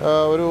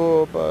ഒരു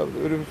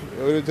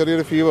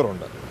ചെറിയൊരു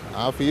ഫീവറുണ്ട്.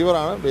 ആ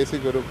ഫീവറാണ്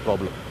ബേസിക് ഒരു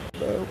പ്രോബ്ലം.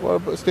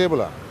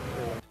 സ്റ്റേബിളാണ്.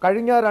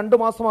 കഴിഞ്ഞ 2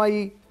 മാസമായി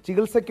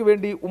ചികിത്സയ്ക്ക്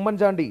വേണ്ടി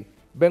ഉമ്മൻചാണ്ടി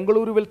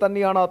ബംഗളൂരുവിൽ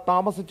തന്നെയാണ്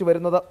താമസിച്ചു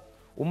വരുന്നത്.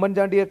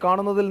 ഉമ്മൻചാണ്ടിയെ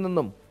കാണുന്നതിൽ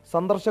നിന്നും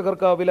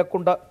സന്ദർശകർക്ക്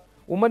വിലക്കുണ്ട്.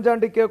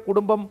 ഉമ്മൻചാണ്ടിക്ക്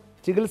കുടുംബം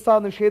ചികിത്സ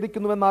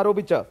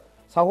നിഷേധിക്കുന്നുവെന്നാരോപിച്ച്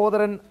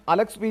സഹോദരൻ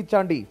അലക്സ് വി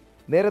ചാണ്ടി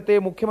നേരത്തെ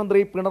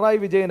മുഖ്യമന്ത്രി പിണറായി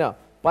വിജയന്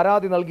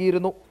പരാതി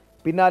നൽകിയിരുന്നു.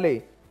 പിന്നാലെ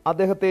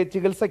അദ്ദേഹത്തെ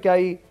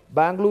ചികിത്സയ്ക്കായി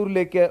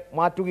ബാംഗ്ലൂരിലേക്ക്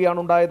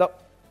മാറ്റുകയാണുണ്ടായത്.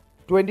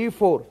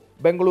 24,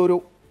 ബംഗളൂരു.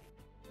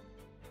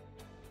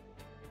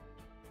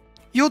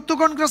 യൂത്ത്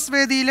കോൺഗ്രസ്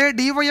വേദിയിലെ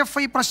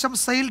ഡിവൈഎഫ്ഐ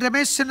പ്രശംസയിൽ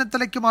രമേശ്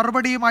ചെന്നിത്തലയ്ക്ക്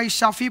മറുപടിയുമായി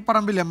ഷാഫി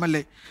പറമ്പിൽ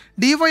MLA.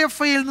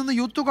 ഡിവൈഎഫ്ഐയിൽ നിന്ന്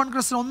യൂത്ത്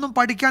കോൺഗ്രസിന് ഒന്നും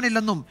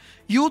പഠിക്കാനില്ലെന്നും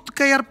യൂത്ത്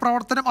കെയർ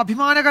പ്രവർത്തനം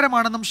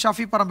അഭിമാനകരമാണെന്നും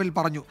ഷാഫി പറമ്പിൽ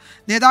പറഞ്ഞു.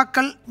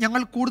 നേതാക്കൾ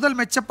ഞങ്ങൾ കൂടുതൽ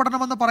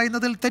മെച്ചപ്പെടണമെന്ന്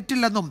പറയുന്നതിൽ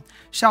തെറ്റില്ലെന്നും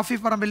ഷാഫി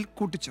പറമ്പിൽ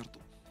കൂട്ടിച്ചേർത്തു.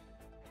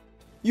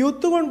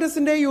 യൂത്ത്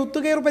കോൺഗ്രസിന്റെ യൂത്ത്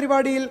കെയർ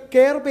പരിപാടിയിൽ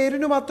കെയർ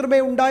പേരിനു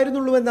മാത്രമേ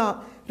ഉണ്ടായിരുന്നുള്ളൂവെന്ന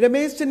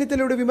രമേശ്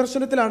ചെന്നിത്തലയുടെ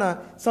വിമർശനത്തിലാണ്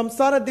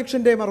സംസ്ഥാന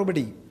അധ്യക്ഷന്റെ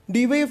മറുപടി.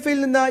 ഡിവൈഎഫ്ഐയിൽ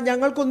നിന്ന്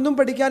ഞങ്ങൾക്കൊന്നും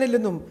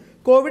പഠിക്കാനില്ലെന്നും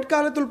കോവിഡ്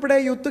കാലത്തുൾപ്പെടെ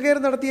യൂത്ത് കെയർ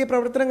നടത്തിയ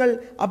പ്രവർത്തനങ്ങൾ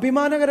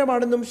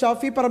അഭിമാനകരമാണെന്നും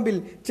ഷാഫി പറമ്പിൽ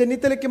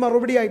ചെന്നിത്തലയ്ക്ക്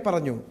മറുപടിയായി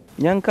പറഞ്ഞു.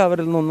 ഞങ്ങൾക്ക്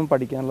അവരിൽ നിന്നൊന്നും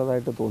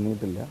പഠിക്കാനുള്ളതായിട്ട്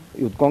തോന്നിയിട്ടില്ല.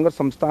 യൂത്ത് കോൺഗ്രസ്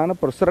സംസ്ഥാന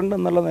പ്രസിഡന്റ്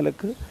എന്നുള്ള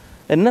നിലക്ക്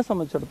എന്നെ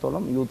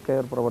സംബന്ധിച്ചിടത്തോളം യൂത്ത്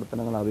കെയർ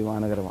പ്രവർത്തനങ്ങൾ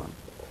അഭിമാനകരമാണ്.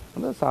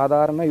 അത്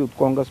സാധാരണ യൂത്ത്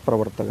കോൺഗ്രസ്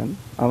പ്രവർത്തകൻ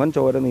അവൻ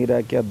ചോര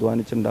നീരാക്കി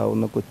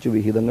അധ്വാനിച്ചുണ്ടാവുന്ന കൊച്ചു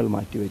വിഹിതങ്ങൾ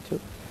മാറ്റിവെച്ച്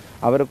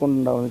അവരെ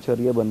കൊണ്ടുണ്ടാകുന്ന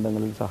ചെറിയ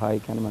ബന്ധങ്ങളിൽ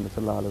സഹായിക്കാൻ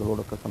മനസ്സുള്ള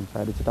ആളുകളോടൊക്കെ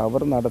സംസാരിച്ചിട്ട്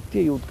അവർ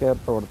നടത്തിയ യൂത്ത് കെയർ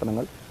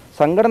പ്രവർത്തനങ്ങൾ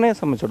സംഘടനയെ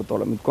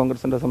സംബന്ധിച്ചിടത്തോളം യൂത്ത്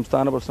കോൺഗ്രസിൻ്റെ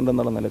സംസ്ഥാന പ്രസിഡന്റ്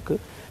എന്നുള്ള നിലക്ക്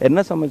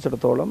എന്നെ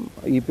സംബന്ധിച്ചിടത്തോളം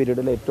ഈ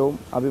പീരീഡിലെ ഏറ്റവും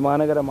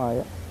അഭിമാനകരമായ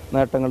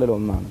നേട്ടങ്ങളിൽ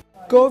ഒന്നാണ്.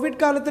 കോവിഡ്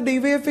കാലത്ത്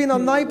ഡിവൈഎഫ്ഐ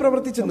നന്നായി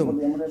പ്രവർത്തിച്ചെന്നും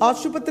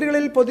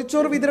ആശുപത്രികളിൽ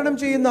പൊതിച്ചോറ് വിതരണം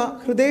ചെയ്യുന്ന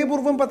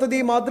ഹൃദയപൂർവ്വം പദ്ധതി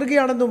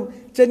മാതൃകയാണെന്നും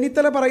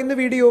ചെന്നിത്തല പറയുന്ന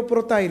വീഡിയോ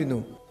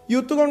പുറത്തായിരുന്നു.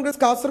 യൂത്ത്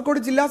കോൺഗ്രസ്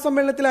കാസർഗോഡ് ജില്ലാ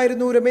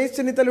സമ്മേളനത്തിലായിരുന്നു രമേശ്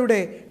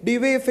ചെന്നിത്തലയുടെ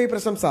ഡിവൈഎഫ്ഐ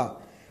പ്രശംസ.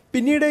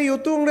 പിന്നീട്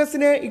യൂത്ത്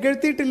കോൺഗ്രസിനെ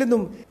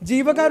ഇകഴ്ത്തിയിട്ടില്ലെന്നും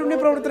ജീവകാരുണ്യ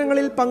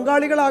പ്രവർത്തനങ്ങളിൽ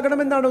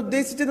പങ്കാളികളാകണമെന്നാണ്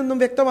ഉദ്ദേശിച്ചതെന്നും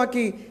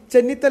വ്യക്തമാക്കി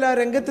ചെന്നിത്തല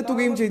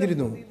രംഗത്തെത്തുകയും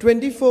ചെയ്തിരുന്നു.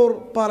 24,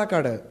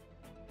 പാലക്കാട്.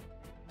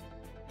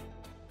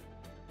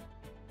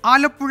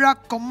 ആലപ്പുഴ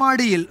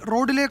കൊമ്മാടിയിൽ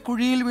റോഡിലെ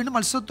കുഴിയിൽ വീണ്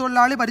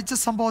മത്സ്യത്തൊഴിലാളി മരിച്ച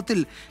സംഭവത്തിൽ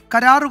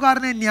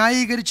കരാറുകാരനെ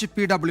ന്യായീകരിച്ച്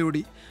PWD.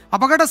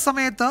 അപകട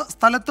സമയത്ത്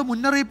സ്ഥലത്ത്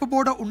മുന്നറിയിപ്പ്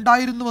ബോർഡ്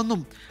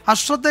ഉണ്ടായിരുന്നുവെന്നും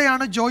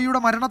അശ്രദ്ധയാണ് ജോയിയുടെ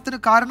മരണത്തിന്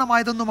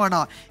കാരണമായതെന്നുമാണ്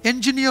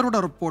എഞ്ചിനീയറുടെ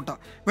റിപ്പോർട്ട്.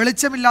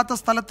 വെളിച്ചമില്ലാത്ത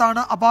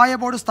സ്ഥലത്താണ് അപായ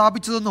ബോർഡ്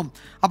സ്ഥാപിച്ചതെന്നും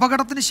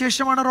അപകടത്തിന്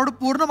ശേഷമാണ് റോഡ്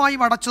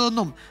പൂർണ്ണമായും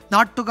അടച്ചതെന്നും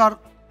നാട്ടുകാർ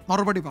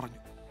മറുപടി പറഞ്ഞു.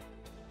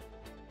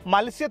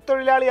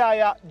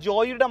 മത്സ്യത്തൊഴിലാളിയായ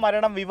ജോയിയുടെ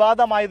മരണം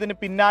വിവാദമായതിന്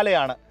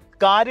പിന്നാലെയാണ്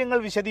കാര്യങ്ങൾ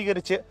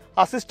വിശദീകരിച്ച്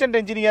assistant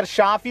engineer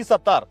Shafi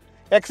Sattar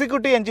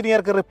executive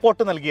എഞ്ചിനീയർക്ക്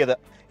report നൽകിയത്.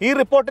 ഈ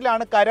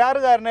റിപ്പോർട്ടിലാണ്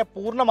കരാറുകാരനെ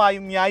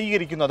പൂർണ്ണമായും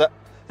ന്യായീകരിക്കുന്നത്.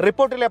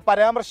 റിപ്പോർട്ടിലെ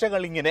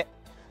പരാമർശങ്ങൾ ഇങ്ങനെ: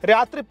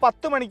 രാത്രി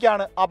 10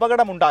 മണിക്കാണ്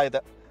അപകടമുണ്ടായത്.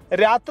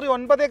 രാത്രി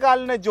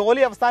 9:15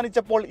 ജോലി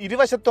അവസാനിച്ചപ്പോൾ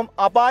ഇരുവശത്തും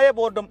അപായ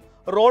ബോർഡും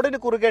റോഡിന്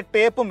കുറുകെ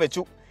ടേപ്പും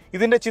വെച്ചു.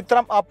 ഇതിന്റെ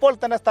ചിത്രം അപ്പോൾ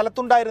തന്നെ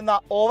സ്ഥലത്തുണ്ടായിരുന്ന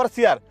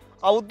ഓവർസിയർ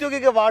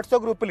ഔദ്യോഗിക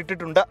വാട്സ്ആപ്പ് ഗ്രൂപ്പിൽ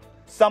ഇട്ടിട്ടുണ്ട്.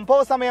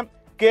 സംഭവ സമയം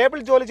കേബിൾ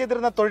ജോലി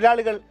ചെയ്തിരുന്ന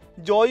തൊഴിലാളികൾ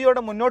ജോയിയോട്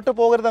മുന്നോട്ട്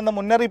പോകരുതെന്ന്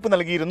മുന്നറിയിപ്പ്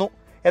നൽകിയിരുന്നു.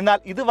 എന്നാൽ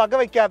ഇത്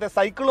വകവയ്ക്കാതെ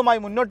സൈക്കിളുമായി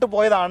മുന്നോട്ട്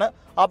പോയതാണ്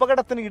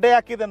അപകടത്തിന്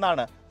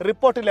ഇടയാക്കിയതെന്നാണ്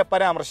റിപ്പോർട്ടിലെ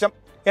പരാമർശം.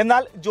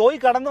 എന്നാൽ ജോയി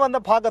കടന്നു വന്ന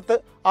ഭാഗത്ത്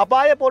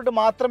അപായ ബോർഡ്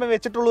മാത്രമേ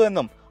വെച്ചിട്ടുള്ളൂ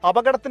എന്നും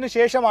അപകടത്തിന്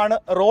ശേഷമാണ്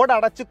റോഡ്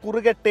അടച്ച്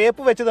കുറുകെ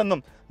ടേപ്പ് വെച്ചതെന്നും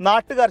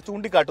നാട്ടുകാർ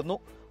ചൂണ്ടിക്കാട്ടുന്നു.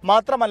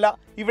 മാത്രമല്ല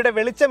ഇവിടെ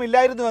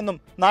വെളിച്ചമില്ലായിരുന്നുവെന്നും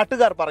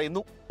നാട്ടുകാർ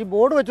പറയുന്നു. ഈ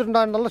ബോർഡ്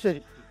വെച്ചിട്ടുണ്ടായിരുന്നല്ലോ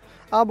ശരി.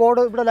 ആ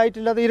ബോർഡ് ഇവിടെ ലൈറ്റ്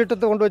ഇല്ലാതെ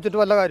ഇരുട്ടത്ത് കൊണ്ടുവച്ചിട്ട്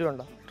വല്ല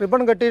കാര്യമുണ്ടോ?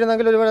 റിബൺ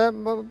കെട്ടിയിരുന്നെങ്കിൽ ഇവിടെ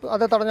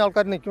അത് തടഞ്ഞ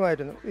ആൾക്കാർ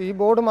നിൽക്കുമായിരുന്നു. ഈ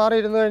ബോർഡ്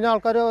മാറിയിരുന്നു കഴിഞ്ഞാൽ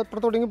ആൾക്കാർ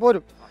അപ്പുറത്തോടെങ്കിൽ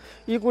പോരും.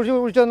 ഈ കുഴി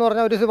കുഴിച്ചതെന്ന്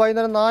പറഞ്ഞാൽ ഒരു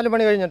വൈകുന്നേരം 4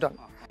 മണി കഴിഞ്ഞിട്ടാണ്.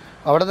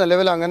 അവിടെ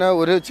നിലവിൽ അങ്ങനെ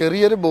ഒരു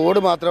ചെറിയൊരു ബോർഡ്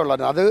മാത്രമേ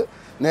ഉള്ളായിരുന്നു. അത്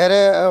നേരെ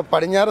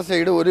പടിഞ്ഞാറ്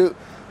സൈഡ് ഒരു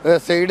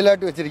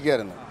സൈഡിലായിട്ട്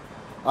വെച്ചിരിക്കുകയായിരുന്നു.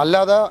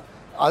 അല്ലാതെ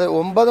അത്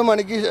 9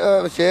 മണിക്ക്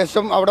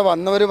ശേഷം അവിടെ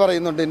വന്നവർ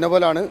പറയുന്നുണ്ട് ഇന്ന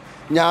പോലാണ്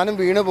ഞാനും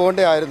വീണ്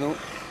പോകേണ്ടതായിരുന്നു.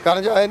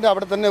 കാരണം അതിൻ്റെ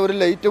അവിടെ തന്നെ ഒരു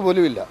ലൈറ്റ്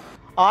പോലും ഇല്ല.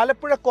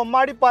 ആലപ്പുഴ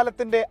കൊമ്മാടി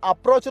പാലത്തിന്റെ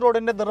അപ്രോച്ച്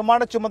റോഡിന്റെ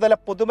നിർമ്മാണ ചുമതല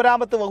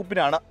പൊതുമരാമത്ത്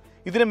വകുപ്പിനാണ്.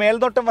 ഇതിന്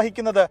മേൽനോട്ടം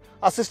വഹിക്കുന്നത്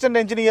അസിസ്റ്റന്റ്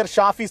എഞ്ചിനീയർ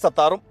ഷാഫി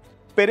സത്താറും.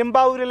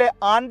 പെരുമ്പാവൂരിലെ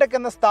ആൻഡക്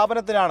എന്ന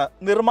സ്ഥാപനത്തിനാണ്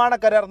നിർമ്മാണ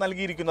കരാർ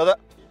നൽകിയിരിക്കുന്നത്.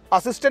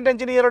 അസിസ്റ്റന്റ്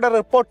എഞ്ചിനീയറുടെ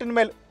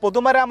റിപ്പോർട്ടിന്മേൽ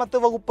പൊതുമരാമത്ത്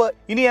വകുപ്പ്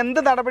ഇനി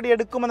എന്ത്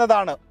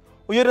നടപടിയെടുക്കുമെന്നതാണ്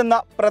ഉയരുന്ന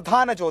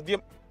പ്രധാന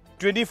ചോദ്യം.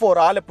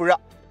 24 ആലപ്പുഴ.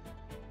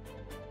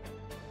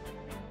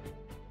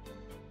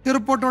 ഈ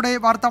റിപ്പോർട്ടോടെ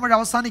വാർത്താമഴ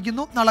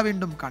അവസാനിക്കുന്നു. നാളെ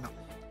വീണ്ടും കാണാം.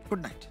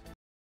 Good night.